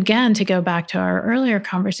again, to go back to our earlier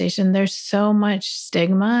conversation, there's so much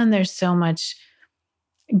stigma and there's so much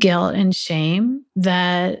guilt and shame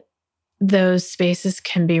that those spaces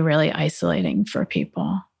can be really isolating for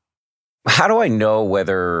people. How do I know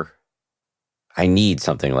whether I need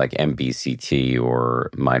something like MBCT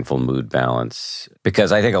or mindful mood balance?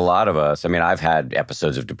 Because I think a lot of us, I've had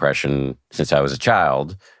episodes of depression since I was a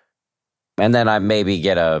child, and then I maybe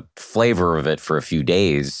get a flavor of it for a few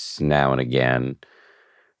days now and again.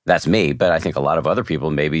 That's me, but I think a lot of other people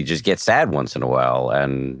maybe just get sad once in a while.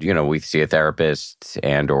 And, we see a therapist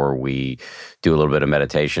and or we do a little bit of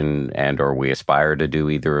meditation and or we aspire to do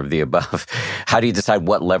either of the above. How do you decide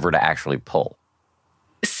what lever to actually pull?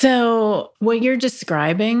 So what you're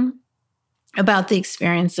describing about the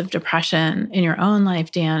experience of depression in your own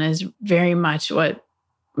life, Dan, is very much what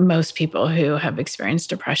most people who have experienced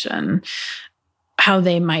depression, how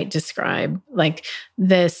they might describe like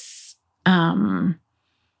this.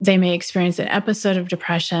 They may experience an episode of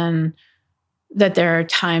depression, that there are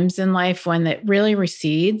times in life when it really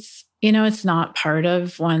recedes. It's not part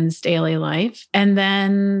of one's daily life. And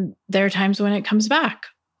then there are times when it comes back.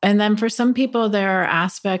 And then for some people, there are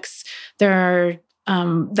aspects, that's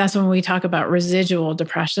when we talk about residual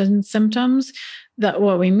depression symptoms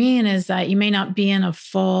what we mean is that you may not be in a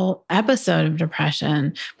full episode of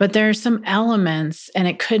depression, but there are some elements, and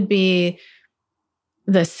it could be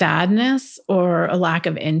the sadness or a lack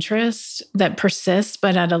of interest that persists,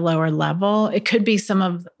 but at a lower level. It could be some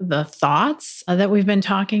of the thoughts that we've been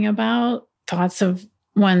talking about, thoughts of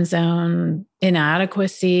one's own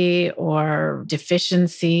inadequacy or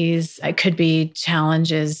deficiencies. It could be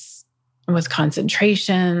challenges with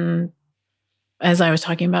concentration. As I was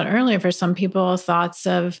talking about earlier, for some people, thoughts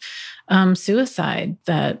of suicide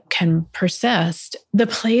that can persist. The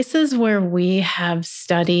places where we have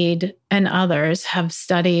studied, and others have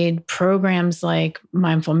studied, programs like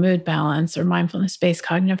mindful mood balance or mindfulness-based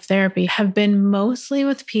cognitive therapy have been mostly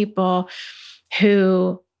with people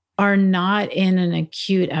who are not in an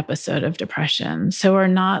acute episode of depression. So are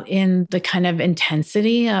not in the kind of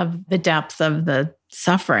intensity of the depth of the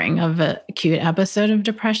suffering of an acute episode of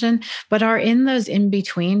depression, but are in those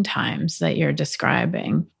in-between times that you're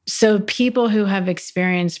describing. So people who have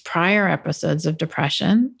experienced prior episodes of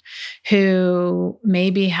depression, who may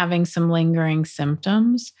be having some lingering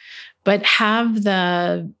symptoms, but have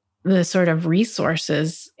the sort of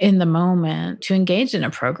resources in the moment to engage in a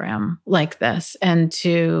program like this, and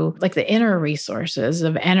to like the inner resources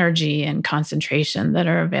of energy and concentration that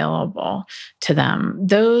are available to them.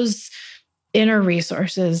 Those inner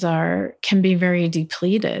resources can be very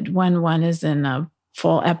depleted when one is in a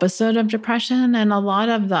full episode of depression. And a lot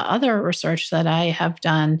of the other research that I have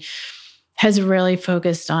done has really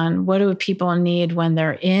focused on what do people need when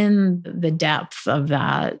they're in the depth of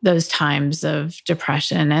those times of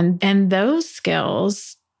depression. And those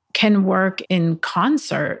skills can work in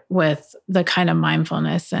concert with the kind of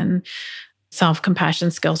mindfulness and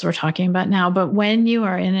self-compassion skills we're talking about now. But when you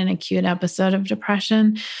are in an acute episode of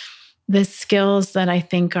depression, the skills that I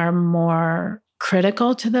think are more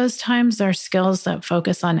critical to those times are skills that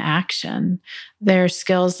focus on action. They're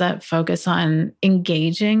skills that focus on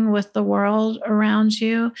engaging with the world around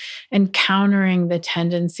you and countering the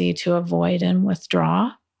tendency to avoid and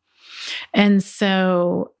withdraw. And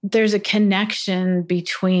so there's a connection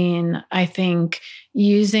between, I think,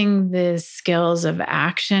 using the skills of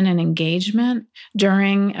action and engagement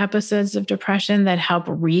during episodes of depression that help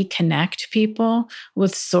reconnect people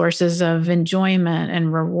with sources of enjoyment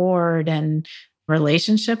and reward and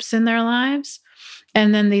relationships in their lives.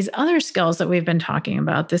 And then these other skills that we've been talking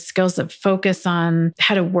about, the skills that focus on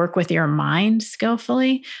how to work with your mind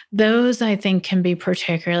skillfully, those I think can be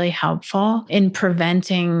particularly helpful in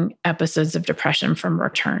preventing episodes of depression from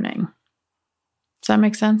returning. Does that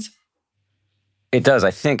make sense? It does,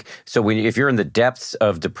 I think. So if you're in the depths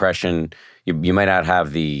of depression, you might not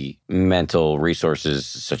have the mental resources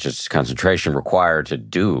such as concentration required to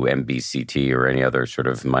do MBCT or any other sort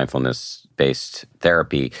of mindfulness-based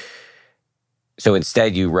therapy. So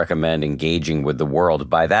instead, you recommend engaging with the world.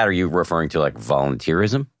 By that, are you referring to like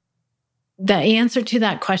volunteerism? The answer to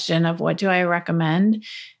that question of what do I recommend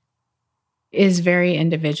is very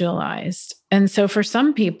individualized. And so for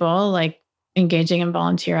some people, like engaging in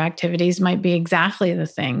volunteer activities might be exactly the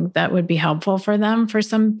thing that would be helpful for them. For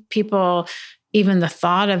some people, even the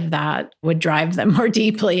thought of that would drive them more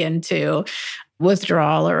deeply into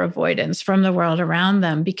withdrawal or avoidance from the world around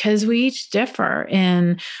them, because we each differ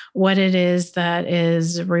in what it is that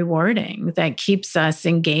is rewarding, that keeps us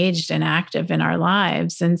engaged and active in our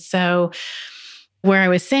lives. And so where I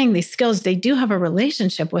was saying these skills, they do have a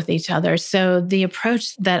relationship with each other. So the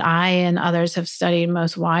approach that I and others have studied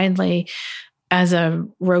most widely as a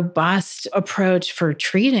robust approach for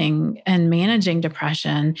treating and managing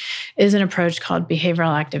depression is an approach called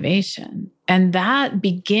behavioral activation. And that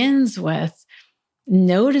begins with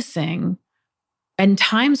noticing, and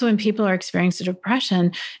times when people are experiencing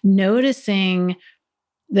depression, noticing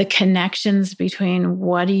the connections between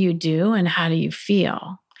what do you do and how do you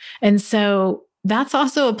feel. And so that's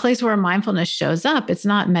also a place where mindfulness shows up. It's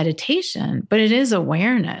not meditation, but it is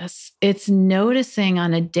awareness. It's noticing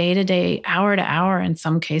on a day-to-day, hour-to-hour, in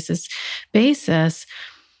some cases, basis,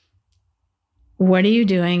 what are you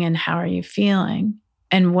doing and how are you feeling?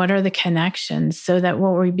 And what are the connections? So that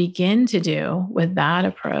what we begin to do with that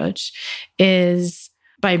approach is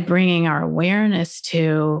by bringing our awareness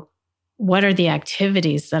to what are the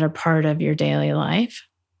activities that are part of your daily life.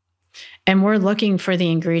 And we're looking for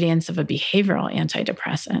the ingredients of a behavioral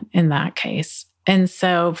antidepressant in that case. And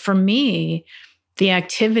so for me, the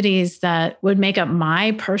activities that would make up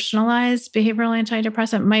my personalized behavioral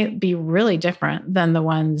antidepressant might be really different than the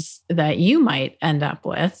ones that you might end up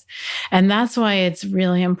with. And that's why it's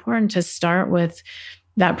really important to start with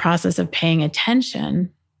that process of paying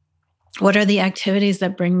attention. What are the activities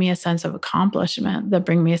that bring me a sense of accomplishment, that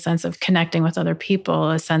bring me a sense of connecting with other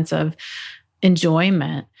people, a sense of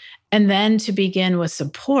enjoyment, and then to begin with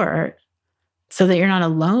support so that you're not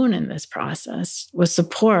alone in this process, with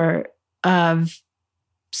support of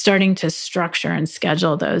starting to structure and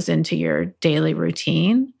schedule those into your daily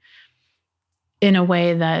routine in a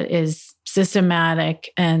way that is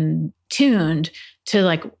systematic and tuned to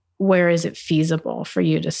like, where is it feasible for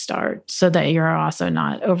you to start so that you're also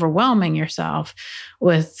not overwhelming yourself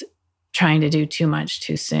with trying to do too much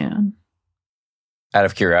too soon. Out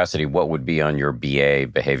of curiosity, what would be on your BA,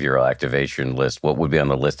 behavioral activation list? What would be on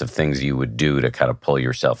the list of things you would do to kind of pull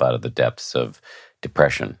yourself out of the depths of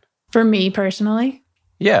depression? For me personally?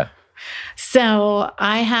 Yeah. So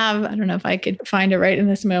I don't know if I could find it right in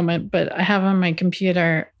this moment, but I have on my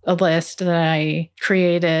computer a list that I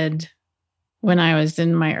created when I was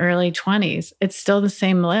in my early 20s. It's still the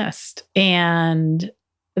same list. And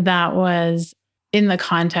that was in the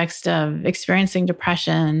context of experiencing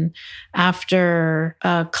depression after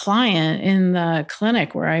a client in the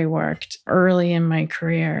clinic where I worked early in my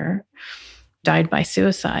career died by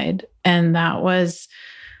suicide. And that was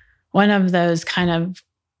one of those kind of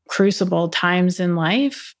crucible times in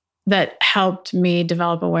life that helped me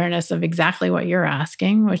develop awareness of exactly what you're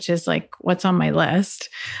asking, which is like, what's on my list?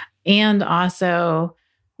 And also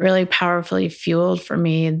really powerfully fueled for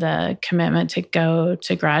me the commitment to go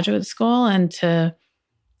to graduate school and to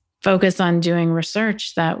focus on doing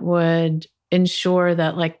research that would ensure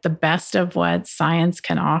that like the best of what science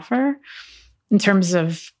can offer in terms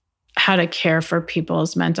of how to care for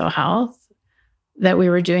people's mental health, that we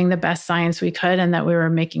were doing the best science we could and that we were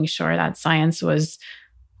making sure that science was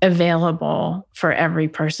available for every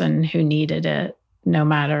person who needed it, no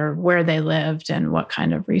matter where they lived and what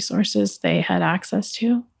kind of resources they had access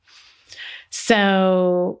to.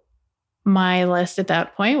 So my list at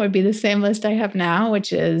that point would be the same list I have now,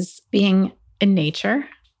 which is being in nature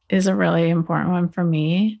is a really important one for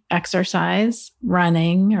me. Exercise,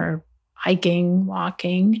 running or hiking,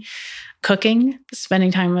 walking, cooking,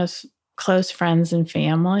 spending time with close friends and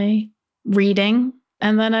family, reading.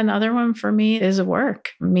 And then another one for me is work,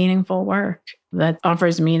 meaningful work that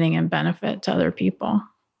offers meaning and benefit to other people.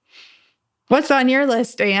 What's on your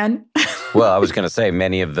list, Dan? Well, I was going to say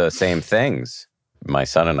many of the same things. My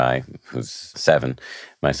son and I, who's 7,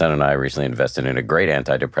 my son and I recently invested in a great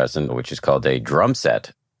antidepressant, which is called a drum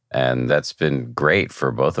set. And that's been great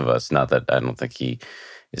for both of us. Not that I don't think he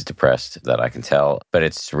is depressed, that I can tell, but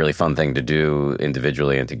it's a really fun thing to do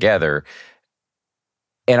individually and together.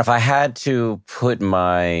 And if I had to put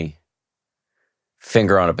my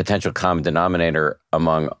finger on a potential common denominator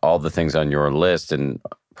among all the things on your list, and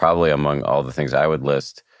probably among all the things I would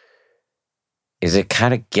list, is it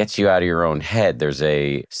kind of gets you out of your own head. There's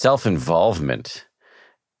a self-involvement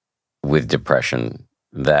with depression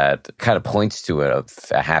that kind of points to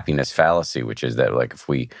a happiness fallacy, which is that like if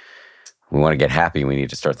we want to get happy, we need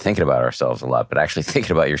to start thinking about ourselves a lot. But actually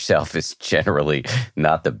thinking about yourself is generally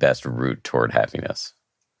not the best route toward happiness.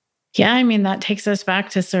 Yeah, I mean, that takes us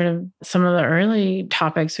back to sort of some of the early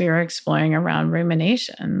topics we were exploring around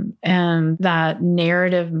rumination. And that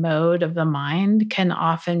narrative mode of the mind can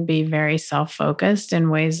often be very self-focused in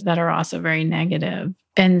ways that are also very negative.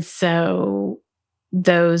 And so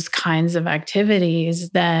those kinds of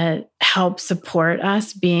activities that help support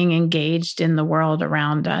us being engaged in the world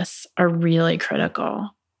around us are really critical.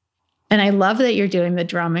 And I love that you're doing the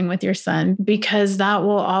drumming with your son, because that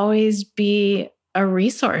will always be a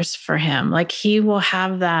resource for him. Like he will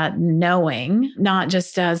have that knowing, not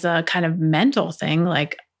just as a kind of mental thing.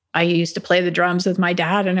 Like I used to play the drums with my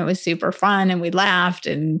dad and it was super fun and we laughed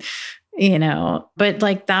and, but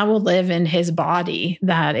like that will live in his body,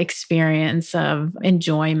 that experience of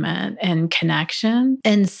enjoyment and connection.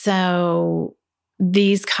 And so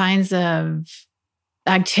these kinds of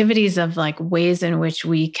activities of like ways in which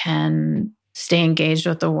we can stay engaged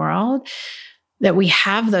with the world, that we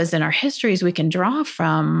have those in our histories we can draw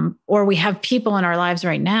from, or we have people in our lives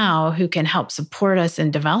right now who can help support us in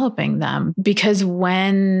developing them. Because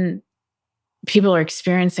when people are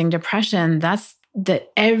experiencing depression, that's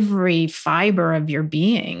that every fiber of your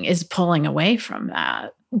being is pulling away from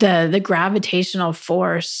that. The gravitational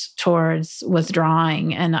force towards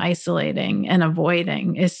withdrawing and isolating and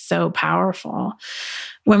avoiding is so powerful.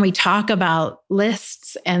 When we talk about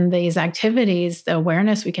lists and these activities, the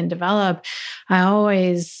awareness we can develop, I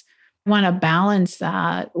always want to balance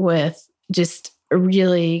that with just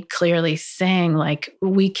really clearly saying, like,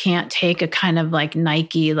 we can't take a kind of like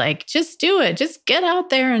Nike, like, just do it, just get out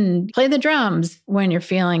there and play the drums when you're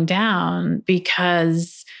feeling down,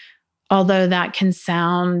 because although that can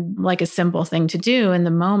sound like a simple thing to do in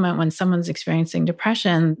the moment when someone's experiencing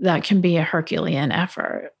depression, that can be a Herculean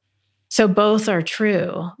effort. So both are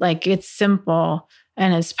true. Like it's simple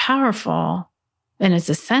and it's powerful and it's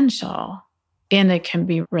essential, and it can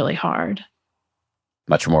be really hard.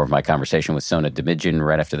 Much more of my conversation with Sona Dimidjian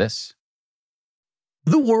right after this.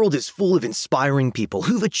 The world is full of inspiring people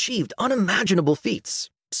who've achieved unimaginable feats.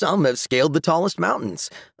 Some have scaled the tallest mountains.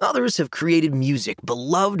 Others have created music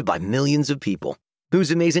beloved by millions of people.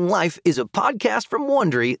 Whose Amazing Life is a podcast from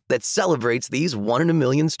Wondery that celebrates these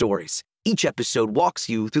one-in-a-million stories. Each episode walks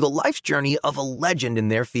you through the life journey of a legend in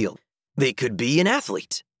their field. They could be an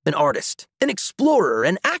athlete, an artist, an explorer,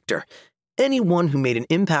 an actor, anyone who made an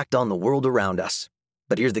impact on the world around us.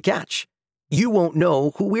 But here's the catch. You won't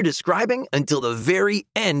know who we're describing until the very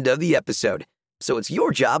end of the episode. So it's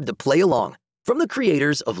your job to play along. From the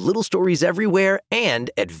creators of Little Stories Everywhere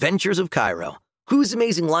and Adventures of Cairo, Whose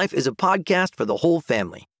Amazing Life is a podcast for the whole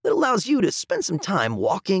family that allows you to spend some time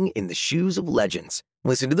walking in the shoes of legends.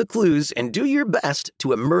 Listen to the clues and do your best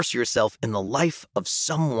to immerse yourself in the life of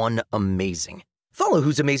someone amazing. Follow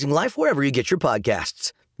Whose Amazing Life wherever you get your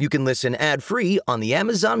podcasts. You can listen ad-free on the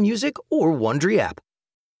Amazon Music or Wondery app.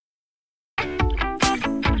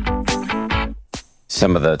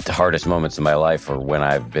 Some of the hardest moments in my life are when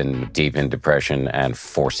I've been deep in depression and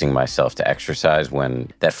forcing myself to exercise,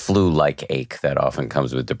 when that flu-like ache that often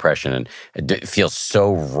comes with depression. And it feels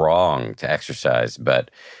so wrong to exercise, but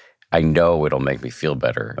I know it'll make me feel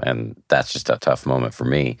better. And that's just a tough moment for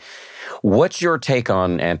me. What's your take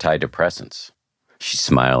on antidepressants? She's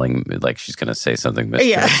smiling like she's going to say something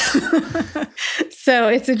mischievous. Yeah. So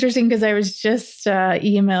it's interesting because I was just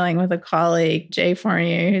emailing with a colleague, Jay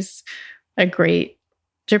Fournier, who's a great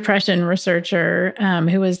depression researcher,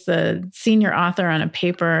 who was the senior author on a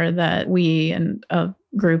paper that we and a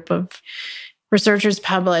group of researchers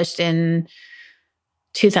published in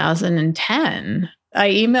 2010. I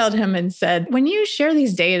emailed him and said, when you share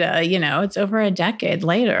these data, it's over a decade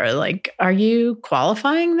later, like, are you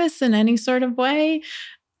qualifying this in any sort of way?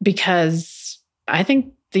 Because I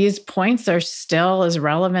think these points are still as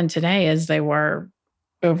relevant today as they were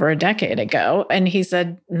over a decade ago. And he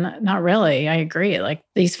said, not really. I agree. Like,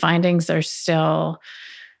 these findings are still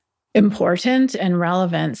important and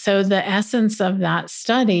relevant. So the essence of that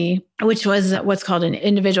study, which was what's called an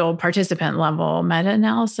individual participant level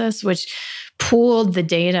meta-analysis, which pooled the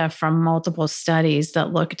data from multiple studies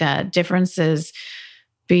that looked at differences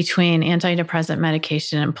between antidepressant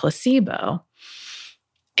medication and placebo,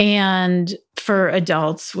 and for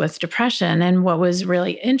adults with depression. And what was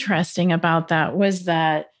really interesting about that was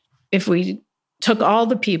that if we took all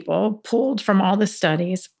the people, pulled from all the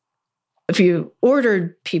studies, if you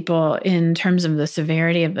ordered people in terms of the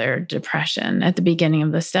severity of their depression at the beginning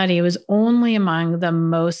of the study, it was only among the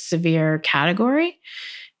most severe category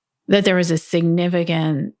that there was a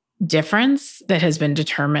significant difference that has been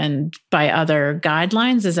determined by other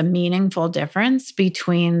guidelines as a meaningful difference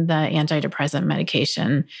between the antidepressant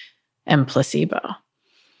medication and placebo.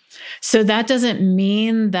 So that doesn't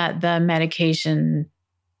mean that the medication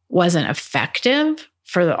wasn't effective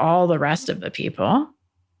for all the rest of the people.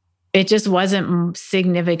 It just wasn't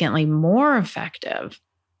significantly more effective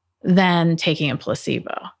than taking a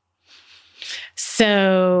placebo.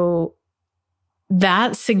 So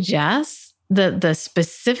that suggests that the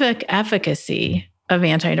specific efficacy of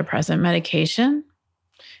antidepressant medication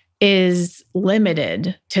is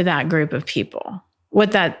limited to that group of people.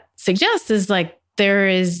 What that suggests is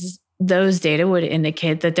those data would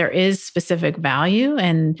indicate that there is specific value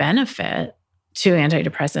and benefit to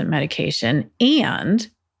antidepressant medication, and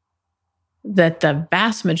that the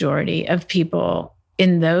vast majority of people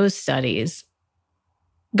in those studies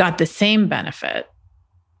got the same benefit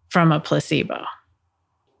from a placebo,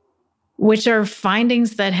 which are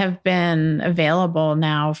findings that have been available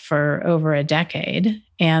now for over a decade,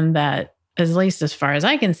 and that, at least as far as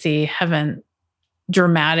I can see, haven't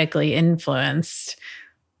dramatically influenced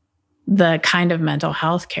the kind of mental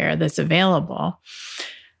health care that's available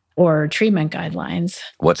or treatment guidelines.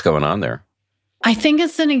 What's going on there? I think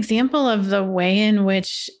it's an example of the way in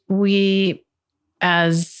which we,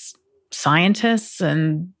 as scientists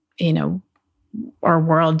and, our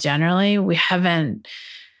world generally, we haven't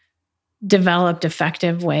developed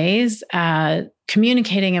effective ways at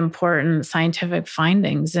communicating important scientific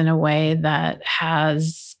findings in a way that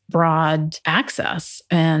has broad access.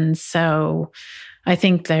 And so I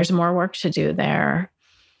think there's more work to do there.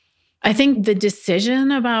 I think the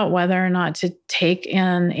decision about whether or not to take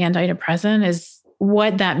an antidepressant is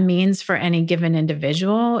what that means for any given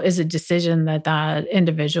individual is a decision that that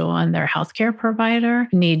individual and their healthcare provider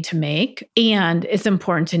need to make. And it's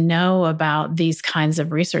important to know about these kinds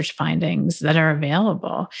of research findings that are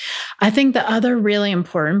available. I think the other really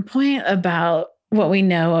important point about what we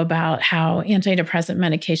know about how antidepressant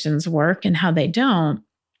medications work and how they don't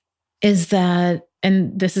is that,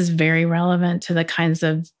 and this is very relevant to the kinds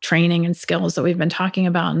of training and skills that we've been talking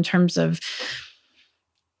about in terms of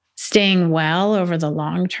staying well over the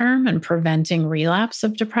long term and preventing relapse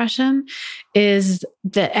of depression, is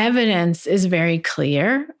the evidence is very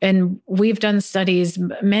clear. And we've done studies,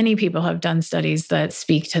 many people have done studies that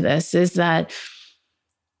speak to this, is that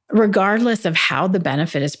regardless of how the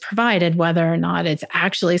benefit is provided, whether or not it's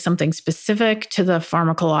actually something specific to the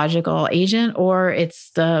pharmacological agent or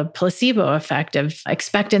it's the placebo effect of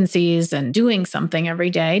expectancies and doing something every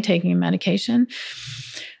day, taking medication,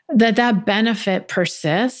 that benefit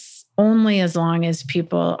persists only as long as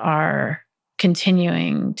people are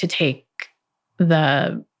continuing to take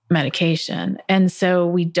the medication. And so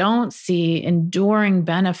we don't see enduring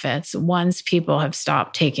benefits once people have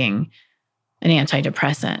stopped taking an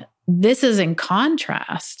antidepressant. This is in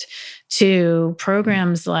contrast to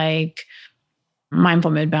programs like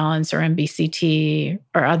Mindful Mood Balance or MBCT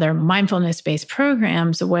or other mindfulness-based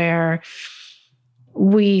programs where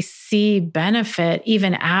we see benefit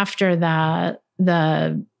even after that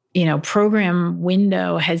the program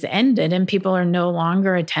window has ended and people are no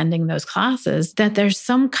longer attending those classes, that there's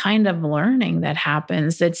some kind of learning that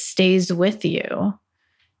happens that stays with you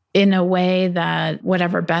in a way that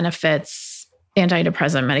whatever benefits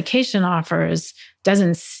antidepressant medication offers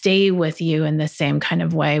doesn't stay with you in the same kind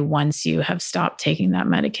of way once you have stopped taking that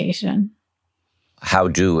medication. How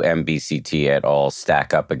do MBCT at all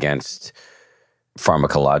stack up against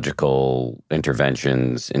pharmacological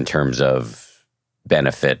interventions in terms of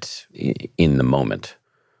benefit in the moment?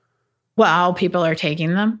 While people are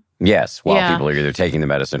taking them? Yes, while people are either taking the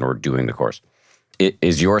medicine or doing the course.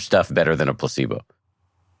 Is your stuff better than a placebo?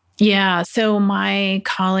 Yeah. So my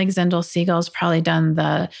colleague Zindel Siegel's probably done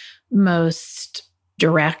the most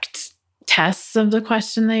direct tests of the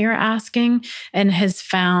question that you're asking and has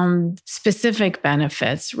found specific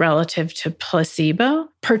benefits relative to placebo,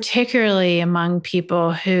 particularly among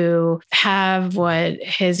people who have what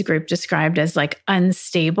his group described as like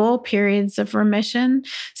unstable periods of remission.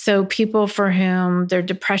 So people for whom their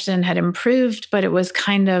depression had improved, but it was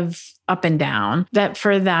kind of up and down. That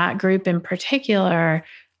for that group in particular,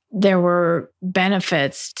 there were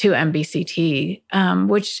benefits to MBCT,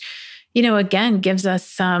 which, again, gives us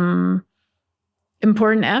some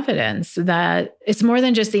important evidence that it's more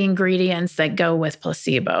than just the ingredients that go with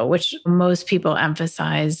placebo, which most people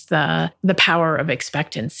emphasize the power of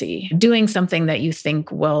expectancy, doing something that you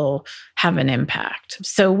think will have an impact.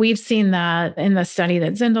 So we've seen that in the study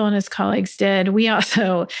that Zindel and his colleagues did.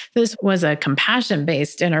 This was a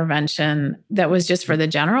compassion-based intervention that was just for the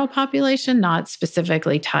general population, not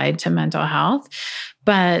specifically tied to mental health.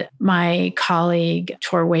 But my colleague,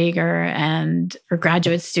 Tor Wager, and her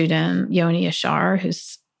graduate student, Yoni Ashar,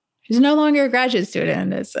 who's no longer a graduate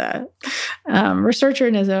student, is a researcher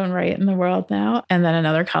in his own right in the world now. And then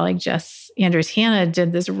another colleague, Jess Andrews-Hanna,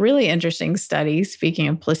 did this really interesting study, speaking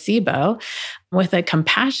of placebo, with a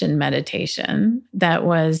compassion meditation that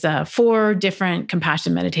was 4 different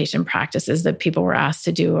compassion meditation practices that people were asked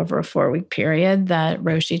to do over a 4-week period that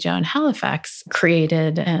Roshi Joan Halifax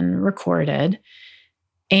created and recorded.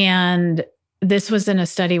 And this was in a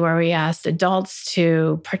study where we asked adults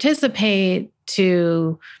to participate,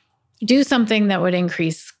 to do something that would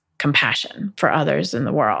increase compassion for others in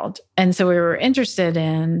the world. And so we were interested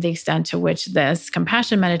in the extent to which this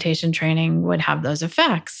compassion meditation training would have those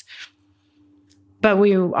effects. But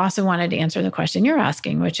we also wanted to answer the question you're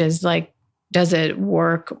asking, which is like, does it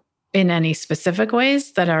work in any specific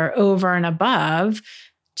ways that are over and above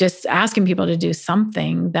just asking people to do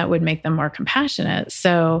something that would make them more compassionate?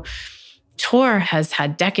 So Tor has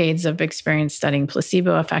had decades of experience studying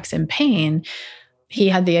placebo effects in pain. He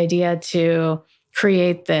had the idea to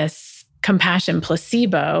create this compassion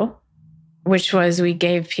placebo, which was we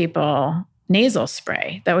gave people nasal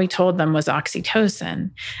spray that we told them was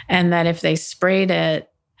oxytocin, and that if they sprayed it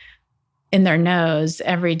in their nose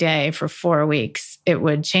every day for 4 weeks, it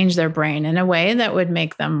would change their brain in a way that would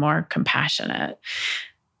make them more compassionate.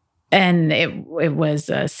 And it was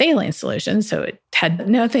a saline solution, so it had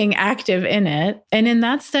nothing active in it. And in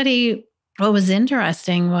that study, what was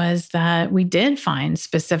interesting was that we did find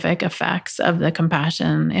specific effects of the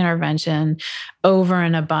compassion intervention over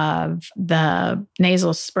and above the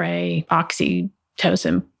nasal spray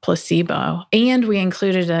oxytocin placebo. And we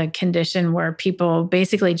included a condition where people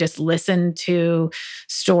basically just listened to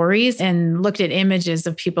stories and looked at images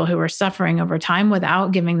of people who were suffering over time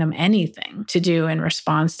without giving them anything to do in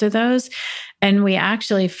response to those. And we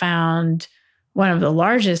actually found one of the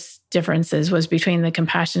largest differences was between the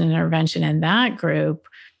compassion intervention in that group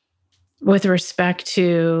with respect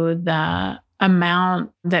to the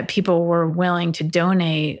amount that people were willing to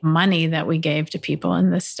donate money that we gave to people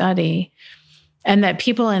in this study, and that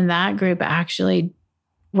people in that group actually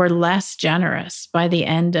were less generous by the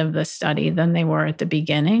end of the study than they were at the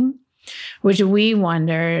beginning, which we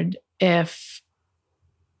wondered if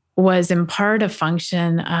was in part a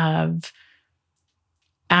function of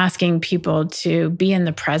asking people to be in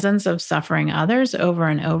the presence of suffering others over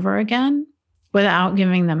and over again without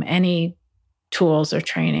giving them any tools or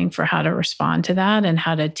training for how to respond to that and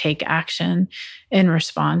how to take action in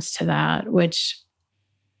response to that, which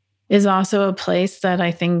is also a place that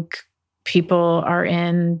I think people are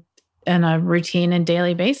in a routine and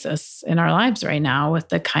daily basis in our lives right now with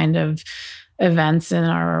the kind of events in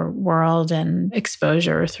our world and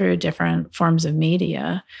exposure through different forms of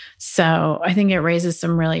media. So I think it raises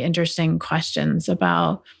some really interesting questions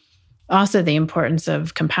about also the importance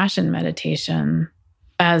of compassion meditation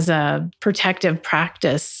as a protective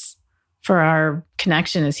practice for our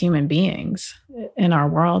connection as human beings in our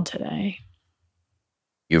world today.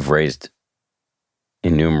 You've raised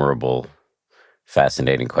innumerable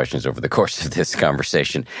fascinating questions over the course of this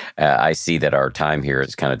conversation. I see that our time here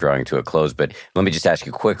is kind of drawing to a close, but let me just ask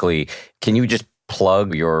you quickly, can you just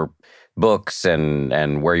plug your books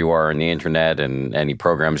and where you are on the internet and any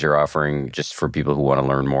programs you're offering just for people who want to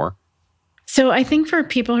learn more? So I think for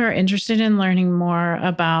people who are interested in learning more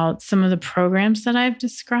about some of the programs that I've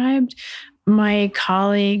described, my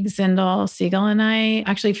colleague Zindel Siegel and I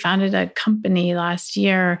actually founded a company last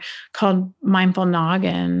year called Mindful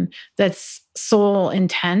Noggin that's sole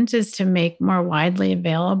intent is to make more widely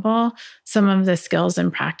available some of the skills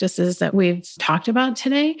and practices that we've talked about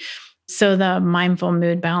today. So the Mindful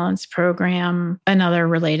Mood Balance program, another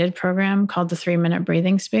related program called the 3-Minute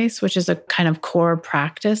Breathing Space, which is a kind of core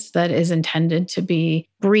practice that is intended to be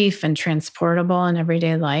brief and transportable in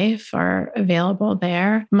everyday life, are available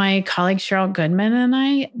there. My colleague Cheryl Goodman and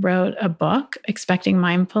I wrote a book, Expecting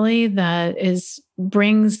Mindfully, that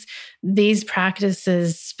brings these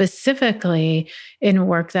practices specifically in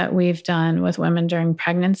work that we've done with women during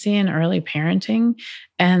pregnancy and early parenting,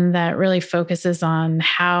 and that really focuses on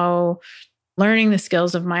how learning the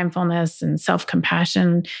skills of mindfulness and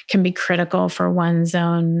self-compassion can be critical for one's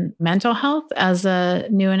own mental health as a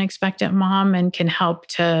new and expectant mom, and can help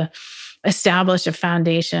to establish a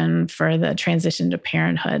foundation for the transition to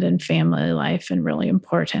parenthood and family life in really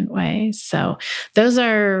important ways. So those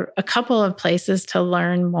are a couple of places to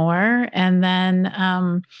learn more. And then,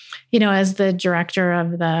 as the director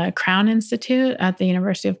of the Crown Institute at the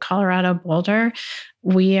University of Colorado Boulder,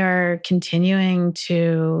 we are continuing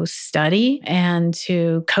to study and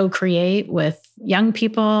to co-create with young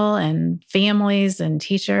people and families and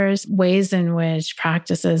teachers ways in which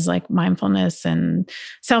practices like mindfulness and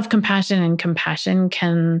self-compassion and compassion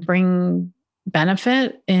can bring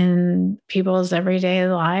benefit in people's everyday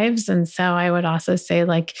lives. And so I would also say,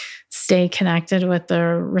 stay connected with the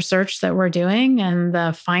research that we're doing and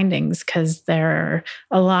the findings, because there are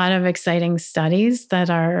a lot of exciting studies that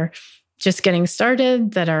are just getting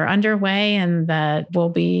started, that are underway, and that will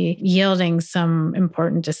be yielding some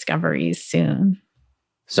important discoveries soon.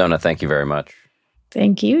 Sona, thank you very much.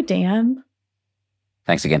 Thank you, Dan.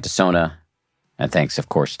 Thanks again to Sona. And thanks, of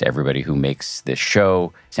course, to everybody who makes this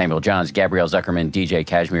show. Samuel Johns, Gabrielle Zuckerman, DJ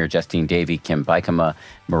Kashmir, Justine Davey, Kim Bikama,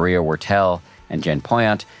 Maria Wertel, and Jen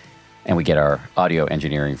Poyant. And we get our audio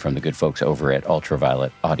engineering from the good folks over at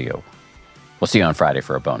Ultraviolet Audio. We'll see you on Friday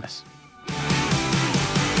for a bonus.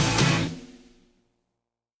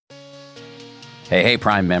 Hey,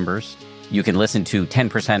 Prime members. You can listen to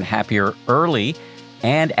 10% Happier early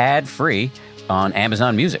and ad-free on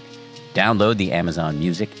Amazon Music. Download the Amazon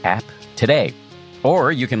Music app today.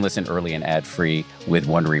 Or you can listen early and ad-free with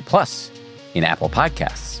Wondery Plus in Apple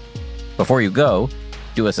Podcasts. Before you go,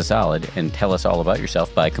 do us a solid and tell us all about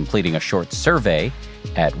yourself by completing a short survey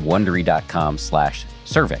at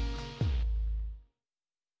Wondery.com/survey.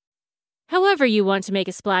 However you want to make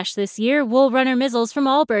a splash this year, Wool Runner Mizzles from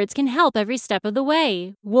Allbirds can help every step of the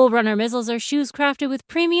way. Wool Runner Mizzles are shoes crafted with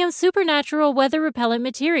premium supernatural weather-repellent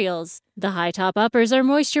materials. The high top uppers are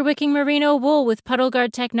moisture-wicking merino wool with puddle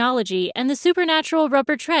guard technology, and the supernatural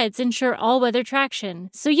rubber treads ensure all-weather traction,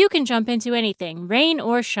 so you can jump into anything, rain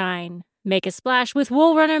or shine. Make a splash with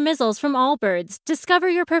Wool Runner Mizzles from Allbirds. Discover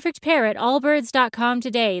your perfect pair at allbirds.com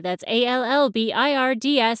today. That's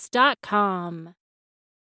ALLBIRDS.com.